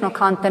educational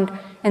content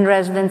in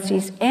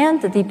residencies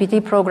and the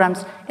DPT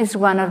programs is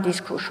one of these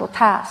crucial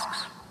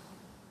tasks.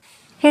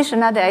 Here's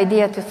another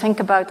idea to think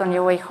about on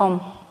your way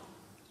home.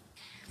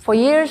 For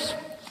years,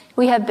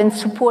 we have been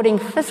supporting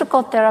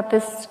physical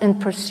therapists in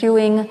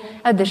pursuing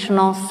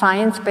additional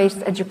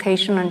science-based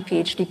education and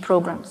PhD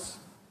programs.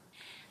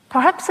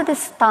 Perhaps it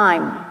is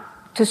time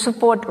to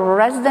support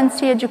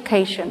residency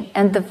education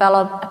and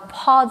develop a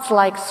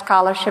pods-like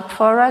scholarship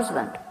for a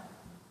resident.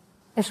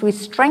 As we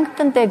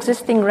strengthen the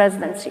existing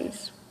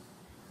residencies,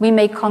 we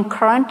may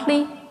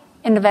concurrently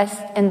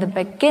invest in the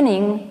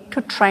beginning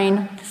to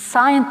train the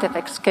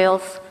scientific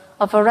skills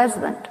of a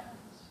resident,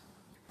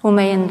 who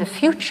may in the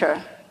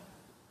future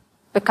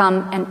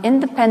become an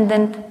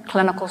independent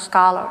clinical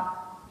scholar.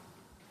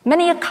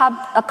 Many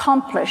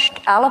accomplished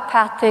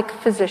allopathic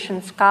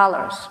physician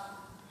scholars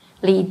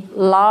lead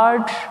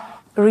large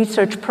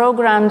research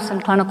programs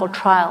and clinical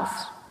trials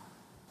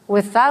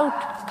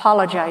without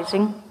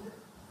apologizing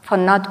for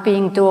not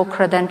being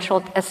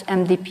dual-credentialed as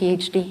MD,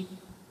 PhD.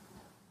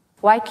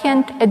 Why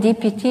can't a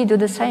DPT do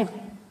the same?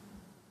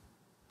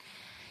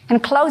 In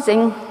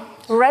closing,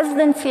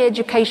 residency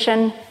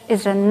education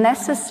is a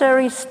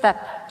necessary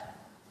step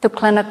to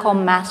clinical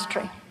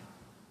mastery.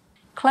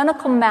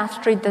 Clinical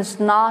mastery does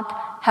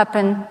not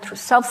happen through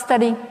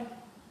self-study,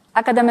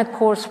 academic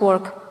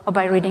coursework, or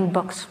by reading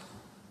books.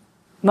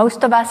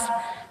 Most of us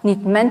need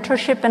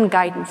mentorship and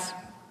guidance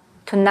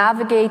to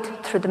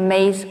navigate through the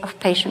maze of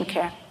patient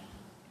care.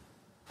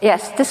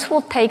 Yes, this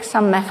will take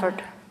some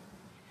effort,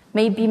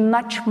 maybe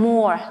much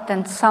more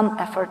than some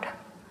effort,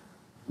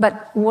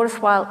 but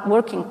worthwhile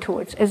working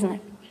towards, isn't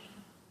it?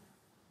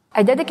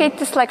 I dedicate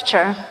this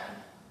lecture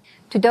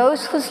to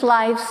those whose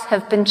lives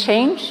have been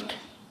changed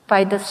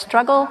by the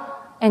struggle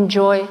and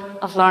joy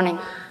of learning.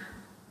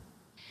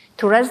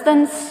 To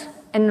residents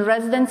and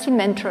residency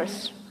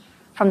mentors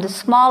from the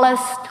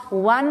smallest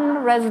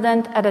one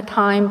resident at a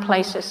time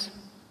places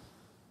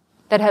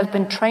that have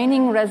been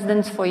training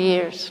residents for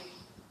years,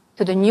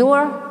 to the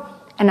newer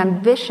and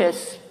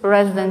ambitious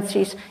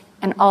residencies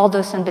and all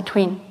those in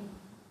between.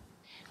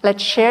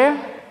 Let's share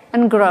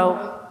and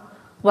grow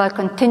while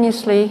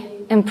continuously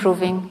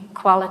improving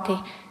quality.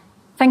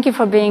 Thank you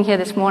for being here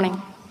this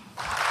morning.